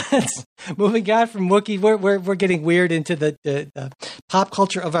 Well, moving on from Wookiee, we're getting weird into the pop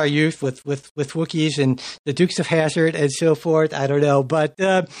culture of our youth with Wookiees and the Dukes of Hazzard and so forth. I don't know, but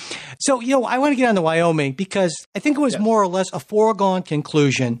so I want to get on to Wyoming because I think it was more or less a foregone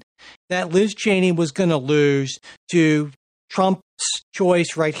conclusion that Liz Cheney was going to lose to Trump's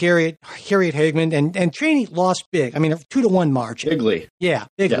choice, right? Harriet Hagman, and Cheney lost big. I mean, a 2-1 margin. Bigly. Yeah,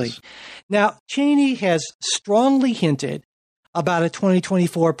 bigly. Yes. Now, Cheney has strongly hinted about a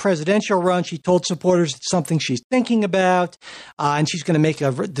 2024 presidential run. She told supporters it's something she's thinking about, and she's going to make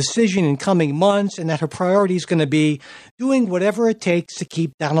a decision in coming months, and that her priority is going to be doing whatever it takes to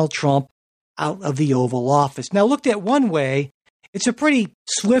keep Donald Trump out of the Oval Office. Now, looked at one way, it's a pretty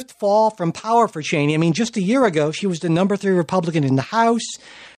swift fall from power for Cheney. I mean, just a year ago, she was the number 3 Republican in the House.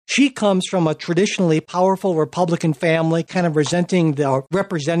 She comes from a traditionally powerful Republican family, kind of representing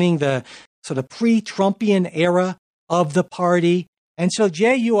the sort of pre-Trumpian era of the party. And so,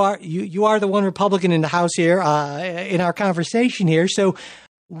 Jay, you are the one Republican in the House here in our conversation here. So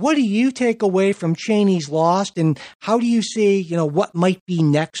what do you take away from Cheney's loss, and how do you see, what might be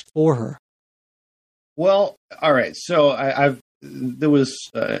next for her? Well, all right. So there was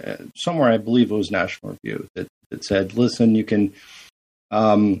somewhere, I believe it was National Review, that said, listen, you can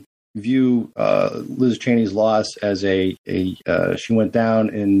view Liz Cheney's loss as she went down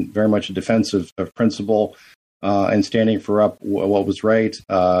in very much a defense of principle and standing for what was right.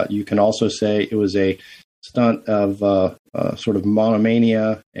 You can also say it was a stunt of sort of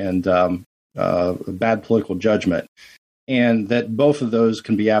monomania and bad political judgment, and that both of those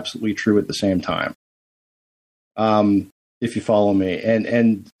can be absolutely true at the same time. If you follow me,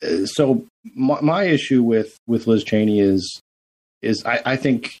 and so my issue with Liz Cheney is I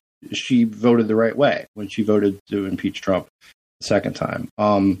think she voted the right way when she voted to impeach Trump the second time.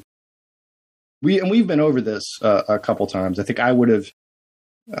 We've been over this a couple times. I think I would have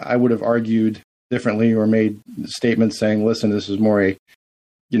argued differently or made statements saying, "Listen, this is more a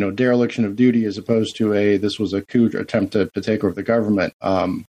dereliction of duty as opposed to this was a coup attempt to take over the government."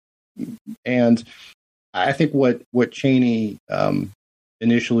 And I think what Cheney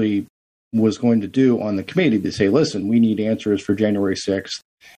initially was going to do on the committee to say, "Listen, we need answers for January 6th.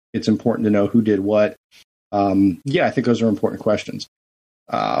 It's important to know who did what." I think those are important questions.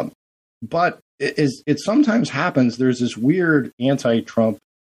 But it sometimes happens. There's this weird anti-Trump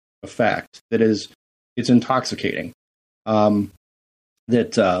effect it's intoxicating.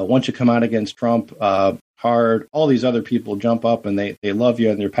 That once you come out against Trump hard, all these other people jump up and they love you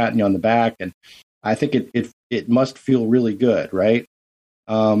and they're patting you on the back. And I think it must feel really good, right?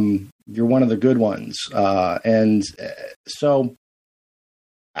 You're one of the good ones. And so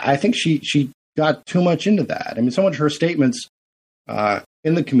I think she got too much into that. I mean, so much of her statements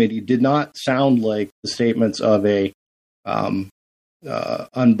in the committee did not sound like the statements of a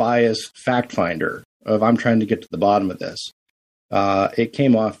unbiased fact finder of I'm trying to get to the bottom of this. It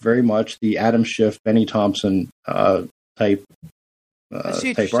came off very much the Adam Schiff, Benny Thompson type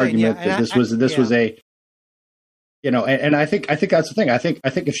argument that this was a, and I think that's the thing. I think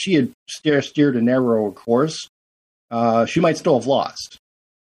if she had steered a narrower course, she might still have lost.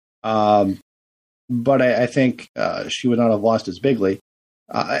 But I think she would not have lost as bigly.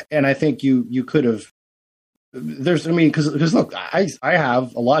 And I think you could have. Because look, I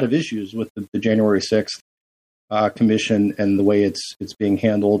have a lot of issues with the January 6th commission and the way it's being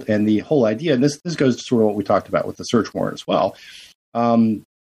handled, and the whole idea. And this goes to sort of what we talked about with the search warrant as well.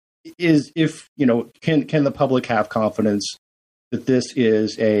 Is if can the public have confidence that this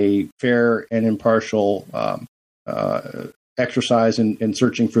is a fair and impartial exercise in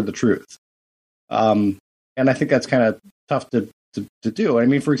searching for the truth? And I think that's kind of tough to do. I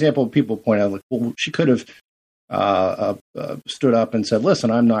mean, for example, people point out, like, well, she could have stood up and said,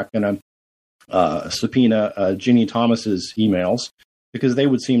 listen, I'm not going to subpoena Ginny Thomas's emails because they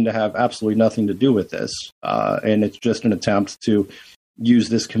would seem to have absolutely nothing to do with this. And it's just an attempt to use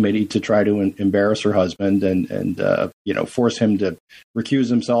this committee to try to embarrass her husband and force him to recuse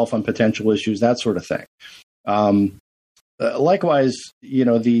himself on potential issues, that sort of thing. Likewise,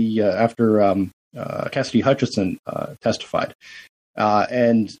 after Cassidy Hutchinson testified,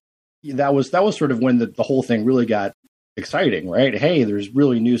 and that was sort of when the whole thing really got exciting, right? Hey, there's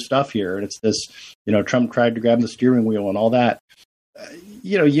really new stuff here, and it's this, Trump tried to grab the steering wheel and all that.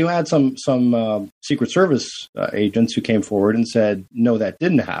 You had some Secret Service agents who came forward and said, no, that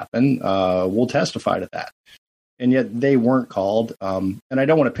didn't happen. We'll testify to that. And yet they weren't called. And I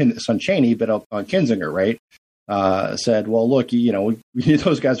don't want to pin this on Cheney, but on Kinzinger, right? Said, well, look,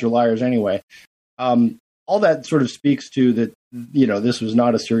 those guys are liars anyway. all that sort of speaks to that, this was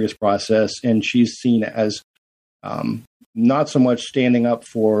not a serious process, and she's seen as not so much standing up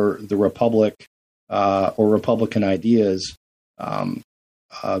for the Republic or Republican ideas,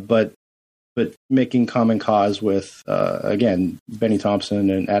 but making common cause with, again, Benny Thompson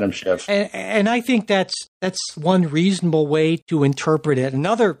and Adam Schiff. And I think that's one reasonable way to interpret it.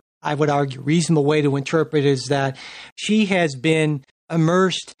 Another, I would argue, reasonable way to interpret it is that she has been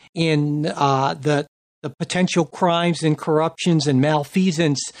immersed in the potential crimes and corruptions and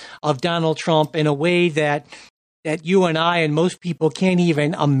malfeasance of Donald Trump in a way that you and I and most people can't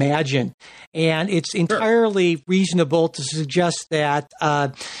even imagine. And it's entirely reasonable to suggest that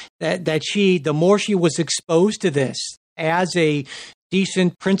that she, the more she was exposed to this as a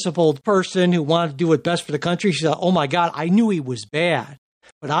decent, principled person who wanted to do what's best for the country, she thought, oh my God, I knew he was bad,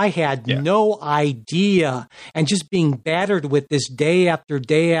 but I had no idea. And just being battered with this day after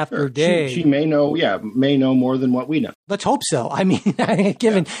day after day. She may know more than what we know. Let's hope so. I mean,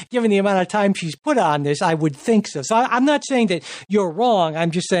 given the amount of time she's put on this, I would think so. So I'm not saying that you're wrong.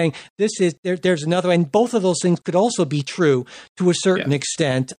 I'm just saying there's another, and both of those things could also be true to a certain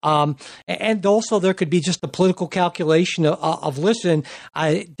extent. And also there could be just the political calculation of listen,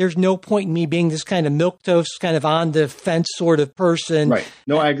 there's no point in me being this kind of milquetoast, kind of on the fence sort of person. Right.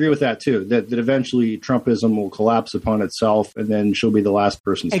 No, I agree with that too. That eventually Trumpism will collapse upon itself, and then she'll be the last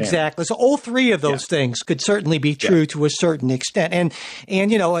person standing. Exactly. So all three of those things could certainly be true to a certain extent.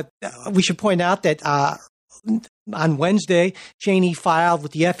 And we should point out that on Wednesday, Cheney filed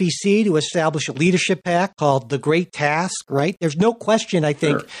with the FEC to establish a leadership PAC called The Great Task. Right. There's no question. I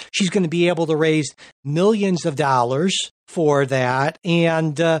think she's going to be able to raise millions of dollars for that.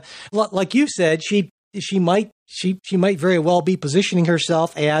 And like you said, she might very well be positioning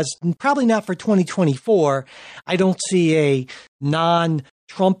herself as, probably not for 2024. I don't see a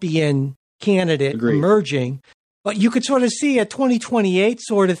non-Trumpian candidate emerging, but you could sort of see a 2028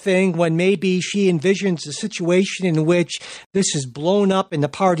 sort of thing when maybe she envisions a situation in which this is blown up in the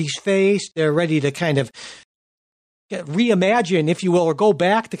party's face. They're ready to kind of reimagine, if you will, or go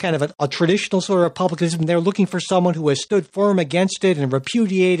back to kind of a traditional sort of republicanism. They're looking for someone who has stood firm against it and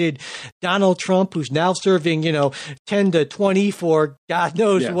repudiated Donald Trump, who's now serving, 10 to 20 for God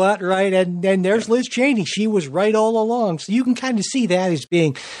knows what, right? And then there's Liz Cheney. She was right all along. So you can kind of see that as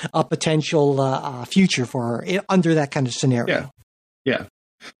being a potential future for her under that kind of scenario. Yeah.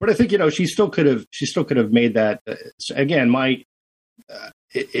 But I think, she still could have made that. Again, my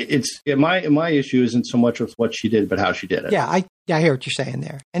issue isn't so much with what she did, but how she did it. Yeah, I hear what you're saying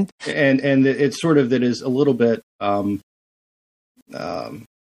there, and it's sort of that is a little bit. I don't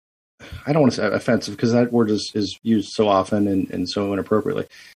want to say offensive because that word is used so often and so inappropriately.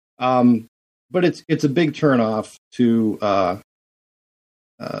 But it's a big turnoff to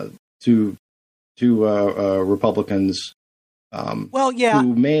Republicans.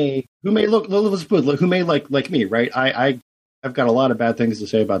 Who may like me, right? I've got a lot of bad things to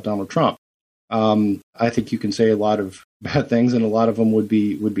say about Donald Trump. I think you can say a lot of bad things, and a lot of them would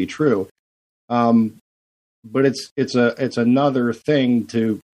be true. But it's another thing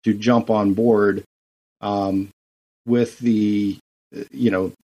to jump on board with the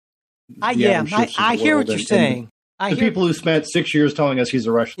I hear what you're saying. People who spent 6 years telling us he's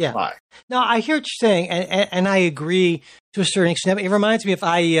a Russian spy. No, I hear what you're saying, and I agree to a certain extent. It reminds me of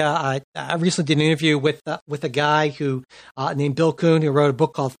I recently did an interview with a guy who named Bill Kuhn, who wrote a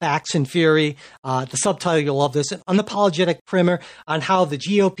book called Facts and Fury. The subtitle, you'll love this, an unapologetic primer on how the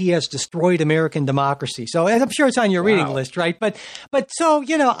GOP has destroyed American democracy. So I'm sure it's on your reading list, right? But so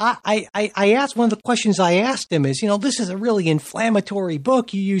I asked, one of the questions I asked him is, this is a really inflammatory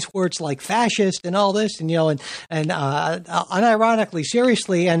book. You use words like fascist and all this, and unironically,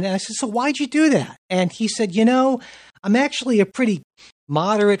 seriously. And I said, so why'd you do that? And he said, I'm actually a pretty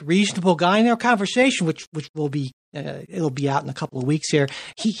moderate, reasonable guy. In our conversation, which will be, it'll be out in a couple of weeks here.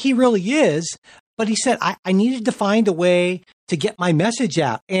 He really is. But he said, I needed to find a way to get my message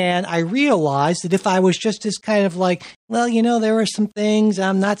out. And I realized that if I was just as kind of like, there are some things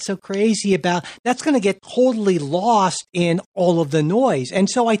I'm not so crazy about, that's going to get totally lost in all of the noise. And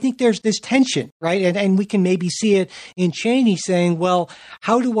so I think there's this tension, right? And we can maybe see it in Cheney saying, well,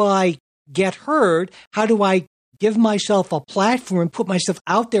 how do I get heard? How do I give myself a platform and put myself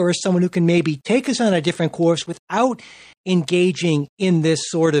out there as someone who can maybe take us on a different course without engaging in this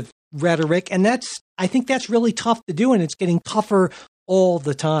sort of rhetoric? And I think that's really tough to do, and it's getting tougher all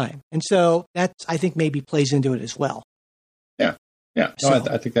the time. And so that, I think, maybe plays into it as well. Yeah. No,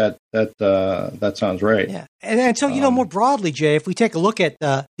 I think that sounds right. Yeah. And so, more broadly, Jay, if we take a look at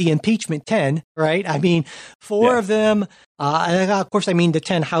the impeachment 10, right? I mean, four of them And of course, I mean the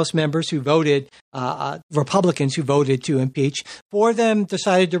 10 House members who voted, Republicans who voted to impeach. 4 of them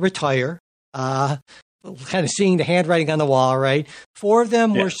decided to retire. Kind of seeing the handwriting on the wall, right? 4 of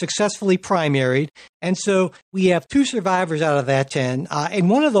them were successfully primaried. And so we have 2 survivors out of that 10. In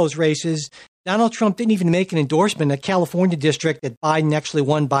one of those races, Donald Trump didn't even make an endorsement in a California district that Biden actually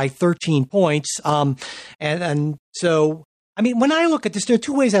won by 13 points. And so, I mean, when I look at this, there are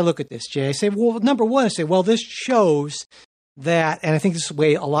 2 ways I look at this, Jay. I say, well, number one, I say, well, this shows that, and I think this is the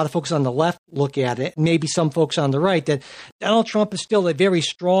way a lot of folks on the left look at it, and maybe some folks on the right, that Donald Trump is still a very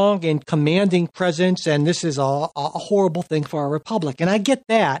strong and commanding presence, and this is a horrible thing for our republic. And I get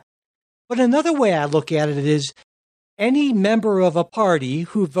that. But another way I look at it is any member of a party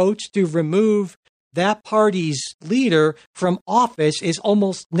who votes to remove that party's leader from office is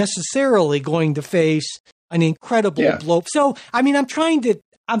almost necessarily going to face an incredible blow. So, I mean, I'm trying to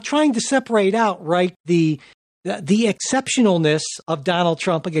separate out, right, the exceptionalness of Donald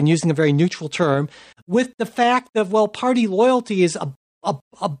Trump, again, using a very neutral term, with the fact of, well, party loyalty is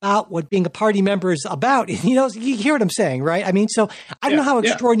about what being a party member is about. You know, you hear what I'm saying, right? I mean, so I don't know how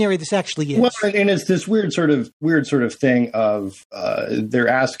extraordinary this actually is. Well, and it's this weird sort of thing of they're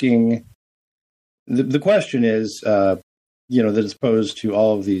asking, the question is, that it's posed to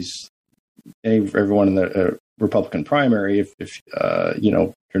all of these, everyone in the Republican primary, if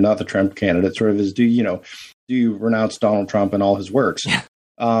you're not the Trump candidate, sort of is, do you renounce Donald Trump and all his works? Yeah.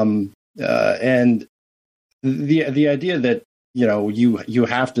 And the idea that, you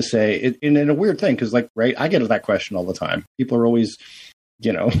have to say it in a weird thing, because right, I get that question all the time. People are always,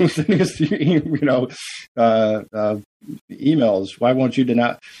 emails, why won't you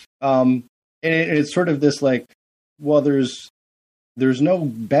deny? And it's sort of this well, there's no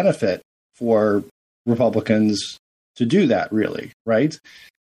benefit for Republicans to do that, really, right?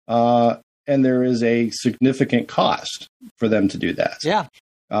 And there is a significant cost for them to do that. Yeah.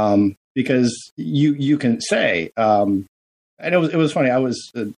 Because you can say, and it was funny. I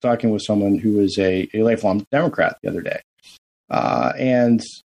was talking with someone who is a lifelong Democrat the other day, and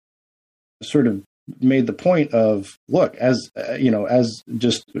sort of made the point of, look, as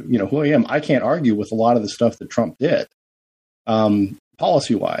just who I am, I can't argue with a lot of the stuff that Trump did,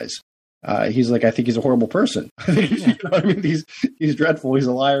 policy wise. He's I think he's a horrible person. I mean, he's dreadful. He's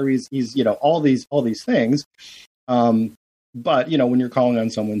a liar. He's all these things. But when you're calling on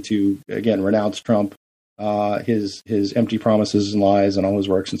someone to, again, renounce Trump, his empty promises and lies and all his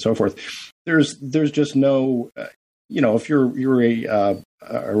works and so forth, there's just no, if you're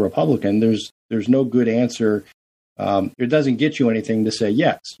a Republican, there's no good answer. It doesn't get you anything to say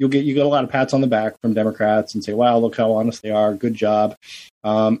yes. You get a lot of pats on the back from Democrats and say, wow, look how honest they are. Good job.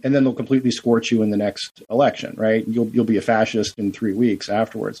 And then they'll completely scorch you in the next election, right? You'll be a fascist in 3 weeks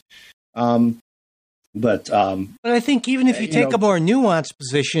afterwards. But I think even if you take a more nuanced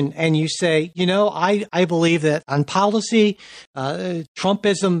position and you say, I believe that on policy,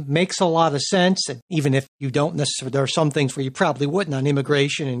 Trumpism makes a lot of sense. And even if you don't necessarily, there are some things where you probably wouldn't on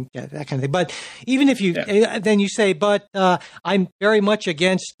immigration and that kind of thing. But even if you, then you say, but I'm very much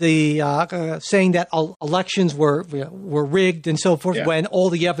against the saying that elections were rigged and so forth, when all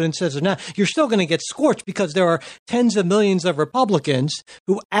the evidence says they're not. You're still going to get scorched because there are tens of millions of Republicans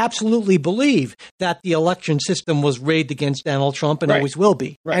who absolutely believe that the election system was rigged against Donald Trump and always will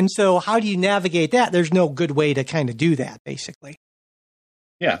be. Right. And so how do you navigate that? There's no good way to kind of do that, basically.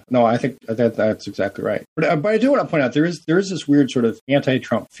 Yeah, no, I think that's exactly right. But I do want to point out there is this weird sort of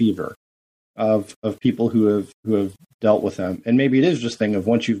anti-Trump fever of people who have dealt with him, and maybe it is just a thing of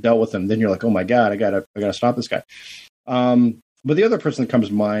once you've dealt with him, then you're like, oh my God, I gotta stop this guy. But the other person that comes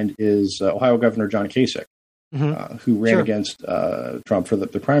to mind is Ohio Governor John Kasich, who ran against Trump for the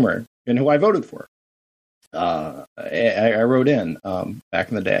primary, and who I voted for. I wrote in back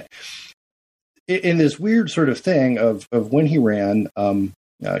in the day. In this weird sort of thing of when he ran,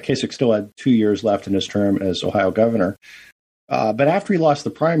 Kasich still had 2 years left in his term as Ohio governor. But after he lost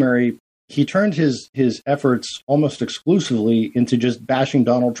the primary, he turned his efforts almost exclusively into just bashing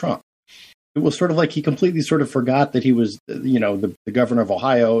Donald Trump. It was sort of like he completely sort of forgot that he was, the governor of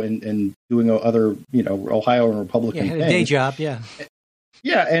Ohio and doing other, Ohio and Republican things. A day job, yeah.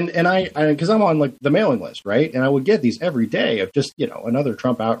 Yeah, and I because I'm on the mailing list, right? And I would get these every day of just another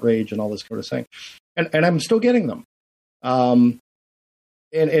Trump outrage and all this sort of thing, and I'm still getting them, and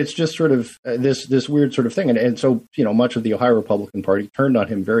it's just sort of this weird sort of thing, and so much of the Ohio Republican Party turned on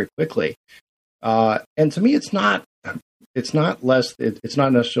him very quickly, and to me it's not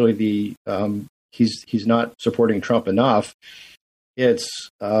necessarily the he's not supporting Trump enough. It's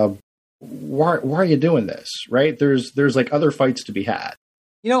why are you doing this, right? There's other fights to be had.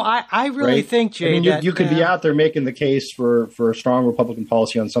 I really right? think, Jay, I mean, that you could be out there making the case for a strong Republican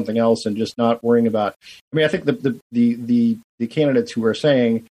policy on something else and just not worrying about. I mean, I think the candidates who are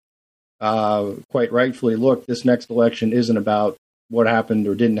saying quite rightfully, look, this next election isn't about what happened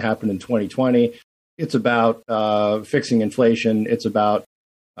or didn't happen in 2020. It's about fixing inflation. It's about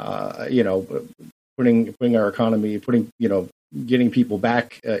putting our economy, getting people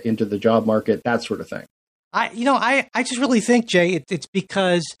back into the job market, that sort of thing. I just really think, Jay, it's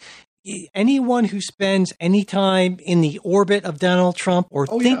because anyone who spends any time in the orbit of Donald Trump or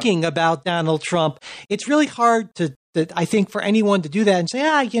thinking about Donald Trump, it's really hard to I think for anyone to do that and say,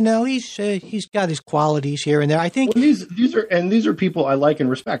 he's got his qualities here and there. I think these are people I like and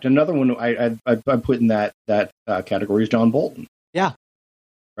respect. Another one I put in that category is John Bolton. Yeah.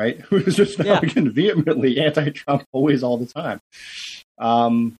 Right. Who's just again vehemently anti-Trump always all the time.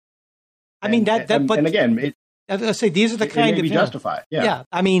 I say these are the kind of justified. Yeah.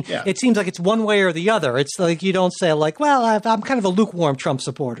 I mean, it seems like it's one way or the other. It's like you don't say like, well, I'm kind of a lukewarm Trump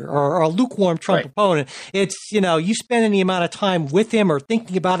supporter or a lukewarm Trump opponent. It's, you spend any amount of time with him or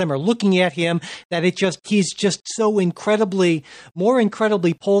thinking about him or looking at him that he's just so more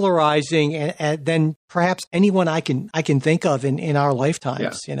incredibly polarizing than perhaps anyone I can think of in our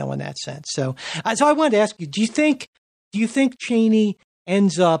lifetimes, in that sense. So I wanted to ask you, do you think Cheney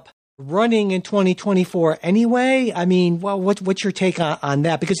ends up running in 2024 anyway? I mean, well, what's your take on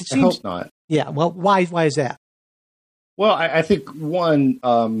that? Because it seems, I hope not. Yeah. Well, why is that? Well, I think one,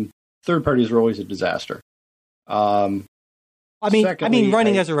 third parties are always a disaster. Secondly,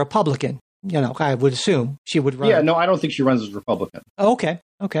 running as a Republican, I would assume she would run. Yeah, no, I don't think she runs as a Republican. Oh, okay.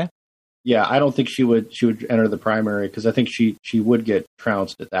 Yeah, I don't think she would enter the primary because I think she would get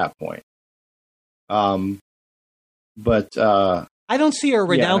trounced at that point. I don't see her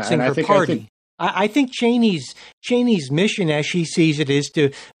renouncing her party. I think Cheney's mission, as she sees it, is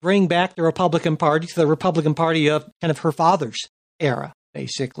to bring back the Republican Party to the Republican Party of kind of her father's era,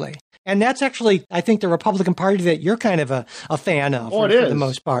 basically. And that's actually, I think, the Republican Party that you're kind of a fan of for the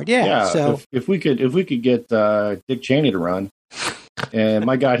most part. Yeah. So if we could get Dick Cheney to run, and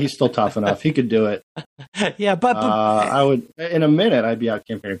my God, he's still tough enough. He could do it. Yeah, but I would in a minute. I'd be out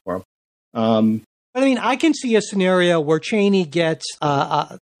campaigning for him. But I mean, I can see a scenario where Cheney gets,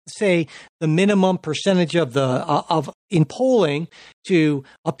 say, the minimum percentage of in polling to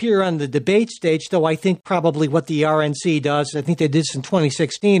appear on the debate stage. Though I think probably what the RNC does, I think they did this in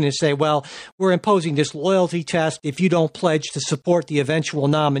 2016, is say, well, we're imposing this loyalty test. If you don't pledge to support the eventual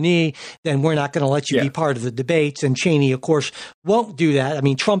nominee, then we're not going to let you be part of the debates. And Cheney, of course, won't do that. I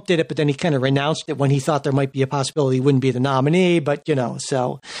mean, Trump did it, but then he kind of renounced it when he thought there might be a possibility he wouldn't be the nominee. But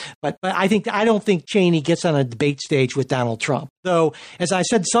but I don't think Cheney gets on a debate stage with Donald Trump. Though, as I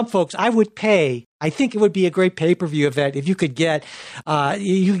said, some folks, I would pay. I think it would be a great pay-per-view event if you could get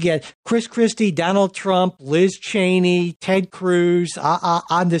Chris Christie, Donald Trump, Liz Cheney, Ted Cruz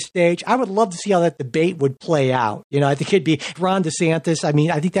on the stage. I would love to see how that debate would play out. I think it'd be Ron DeSantis. I mean,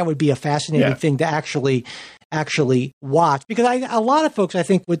 I think that would be a fascinating thing to actually watch, because a lot of folks, I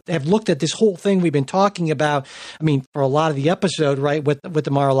think, would have looked at this whole thing we've been talking about. I mean, for a lot of the episode, right, with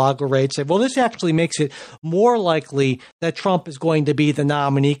the Mar-a-Lago raid, say, well, this actually makes it more likely that Trump is going to be the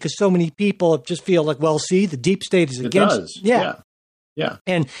nominee because so many people just feel like, well, see, the deep state is against. It does. Yeah.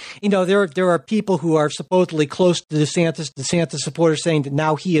 And, there are people who are supposedly close to DeSantis supporters saying that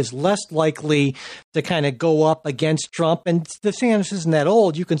now he is less likely to kind of go up against Trump. And DeSantis isn't that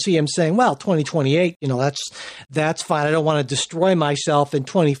old. You can see him saying, well, 2028, that's fine. I don't want to destroy myself in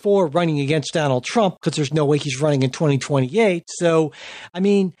 24 running against Donald Trump because there's no way he's running in 2028. So, I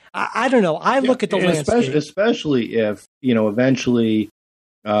mean, I don't know. I look at the landscape. Especially if, eventually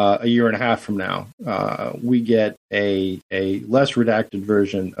a year and a half from now, we get a less redacted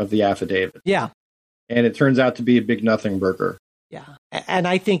version of the affidavit. Yeah. And it turns out to be a big nothing burger. Yeah. And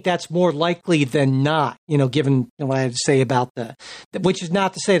I think that's more likely than not, given what I have to say about which is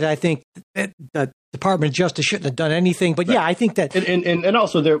not to say that I think that the Department of Justice shouldn't have done anything. But I think that. And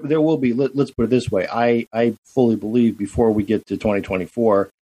also there will be, let's put it this way. I fully believe before we get to 2024,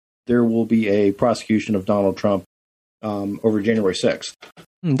 there will be a prosecution of Donald Trump over January 6th.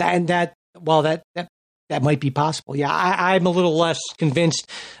 And that might be possible. Yeah, I'm a little less convinced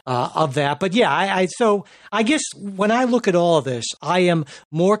of that. But so I guess when I look at all of this, I am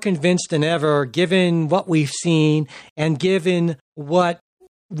more convinced than ever, given what we've seen and given what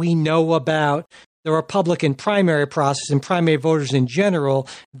we know about the Republican primary process and primary voters in general,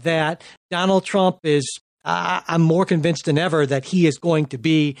 that Donald Trump is, I'm more convinced than ever that he is going to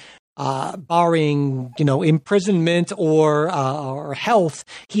be barring, imprisonment or health,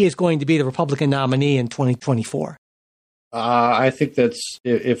 he is going to be the Republican nominee in 2024. I think that's,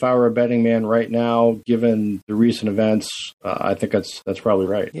 if I were a betting man right now, given the recent events, I think that's probably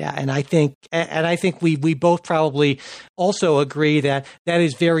right. Yeah, and I think we both probably also agree that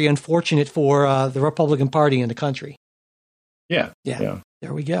is very unfortunate for the Republican Party in the country. Yeah.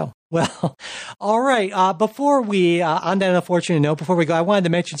 There we go. Well, all right. Before we, on that unfortunate note, before we go, I wanted to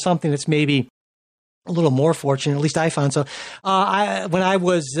mention something that's maybe a little more fortunate, at least I found. So when I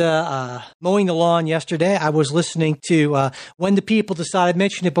was mowing the lawn yesterday, I was listening to When the People Decide. I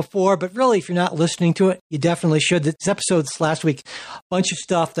mentioned it before, but really, if you're not listening to it, you definitely should. This episode's last week, a bunch of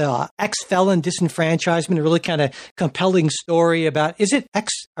stuff, the ex-felon disenfranchisement, a really kind of compelling story about,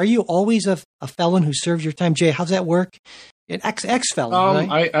 are you always a felon who serves your time? Jay, how's that work? An ex-felon,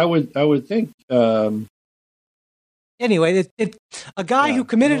 right? I would think... Anyway, a guy who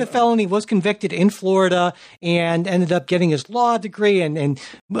committed a felony was convicted in Florida and ended up getting his law degree and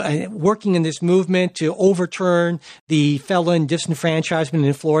working in this movement to overturn the felon disenfranchisement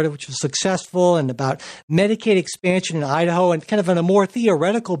in Florida, which was successful, and about Medicaid expansion in Idaho, and kind of on a more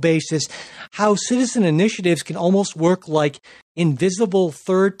theoretical basis, how citizen initiatives can almost work like invisible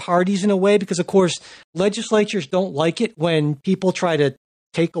third parties in a way, because, of course, legislatures don't like it when people try to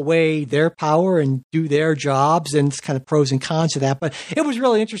take away their power and do their jobs, and it's kind of pros and cons of that. But it was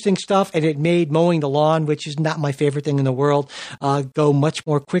really interesting stuff, and it made mowing the lawn, which is not my favorite thing in the world, go much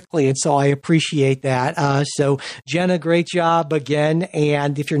more quickly. And so I appreciate that. So Jenna, great job again.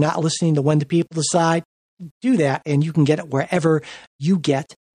 And if you're not listening to When the People Decide, do that, and you can get it wherever you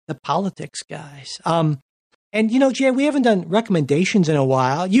get the politics, guys. And Jay, we haven't done recommendations in a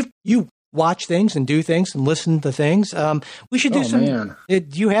while. You watch things and do things and listen to things. We should do some. Man. Do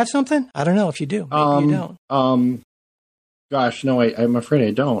you have something? I don't know if you do. Maybe you don't. Gosh, no, I'm afraid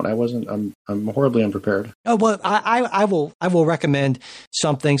I don't. I'm horribly unprepared. Oh, well, I will recommend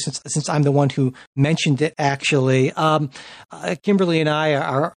something since I'm the one who mentioned it, actually. Kimberly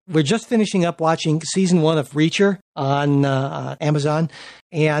and we're just finishing up watching season 1 of Reacher on Amazon.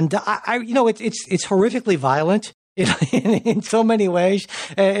 And it's horrifically violent. In so many ways,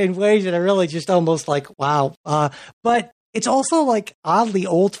 in ways that are really just almost like, wow. But it's also like oddly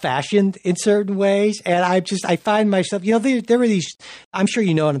old fashioned in certain ways. And I find myself, there are these, I'm sure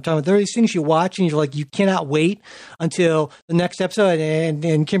you know what I'm talking about. There are these things you watch and you're like, you cannot wait until the next episode.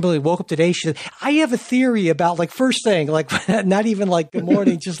 And Kimberly woke up today. She said, I have a theory about like first thing, like not even like good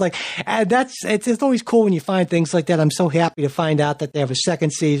morning, just like, and it's always cool when you find things like that. I'm so happy to find out that they have a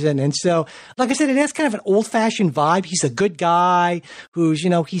second season. And so, like I said, it has kind of an old fashioned vibe. He's a good guy who's,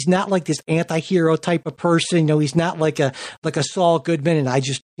 he's not like this anti-hero type of person. He's not like a Saul Goodman, and I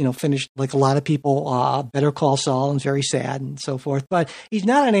just, finished like a lot of people, Better Call Saul, and very sad and so forth. But he's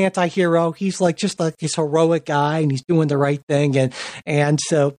not an anti-hero. He's just like this heroic guy, and he's doing the right thing. And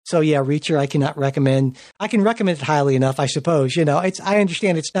so yeah, Reacher, I can recommend it highly enough, I suppose. I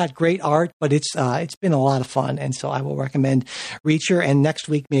understand it's not great art, but it's been a lot of fun. And so I will recommend Reacher. And next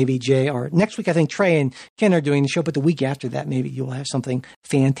week, maybe Jay, or next week, I think Trey and Ken are doing the show, but the week after that, maybe you'll have something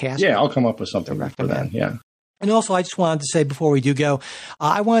fantastic. Yeah, I'll come up with something for then. Yeah. And also, I just wanted to say before we do go,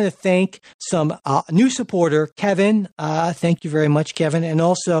 I want to thank some new supporter, Kevin. Thank you very much, Kevin. And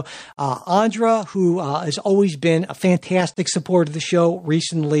also Andra, who has always been a fantastic supporter of the show,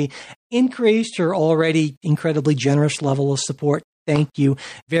 recently increased her already incredibly generous level of support. Thank you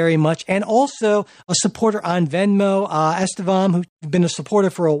very much. And also a supporter on Venmo, Estevam, who's been a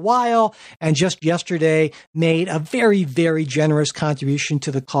supporter for a while and just yesterday made a very, very generous contribution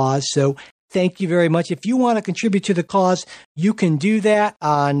to the cause. So thank you very much. If you want to contribute to the cause, you can do that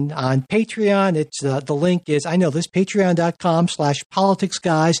on Patreon. It's the link is, I know this,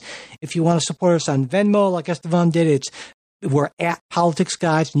 patreon.com/politicsguys. If you want to support us on Venmo, like Esteban did, we're at Politics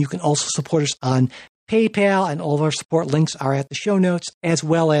Guys, and you can also support us on PayPal, and all of our support links are at the show notes, as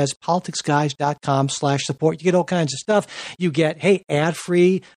well as politicsguys.com/support. You get all kinds of stuff. You get,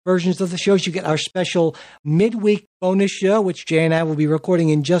 ad-free versions of the shows. You get our special midweek bonus show, which Jay and I will be recording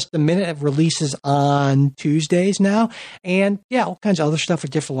in just a minute. It releases on Tuesdays now. And yeah, all kinds of other stuff at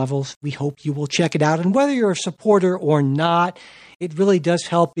different levels. We hope you will check it out. And whether you're a supporter or not, it really does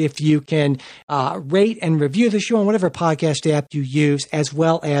help if you can rate and review the show on whatever podcast app you use, as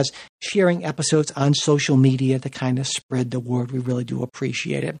well as sharing episodes on social media to kind of spread the word. We really do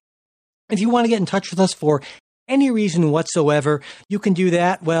appreciate it. If you want to get in touch with us for any reason whatsoever, you can do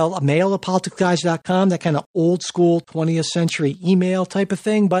that. Well, mail at politicsguys.com, that kind of old school 20th century email type of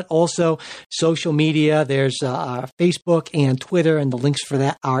thing, but also social media. There's Facebook and Twitter, and the links for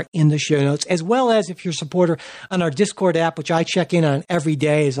that are in the show notes, as well as if you're a supporter on our Discord app, which I check in on every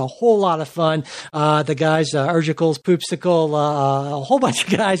day, is a whole lot of fun. The guys, Urgicles, Poopsicle, a whole bunch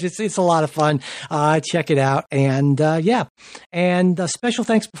of guys. It's a lot of fun. Check it out. And and special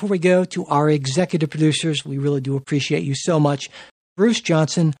thanks before we go to our executive producers. We really do appreciate you so much. Bruce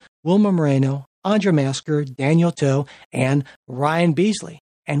Johnson, Wilma Moreno, Andra Masker, Daniel Toe, and Ryan Beasley.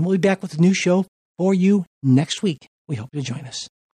 And we'll be back with a new show for you next week. We hope you'll join us.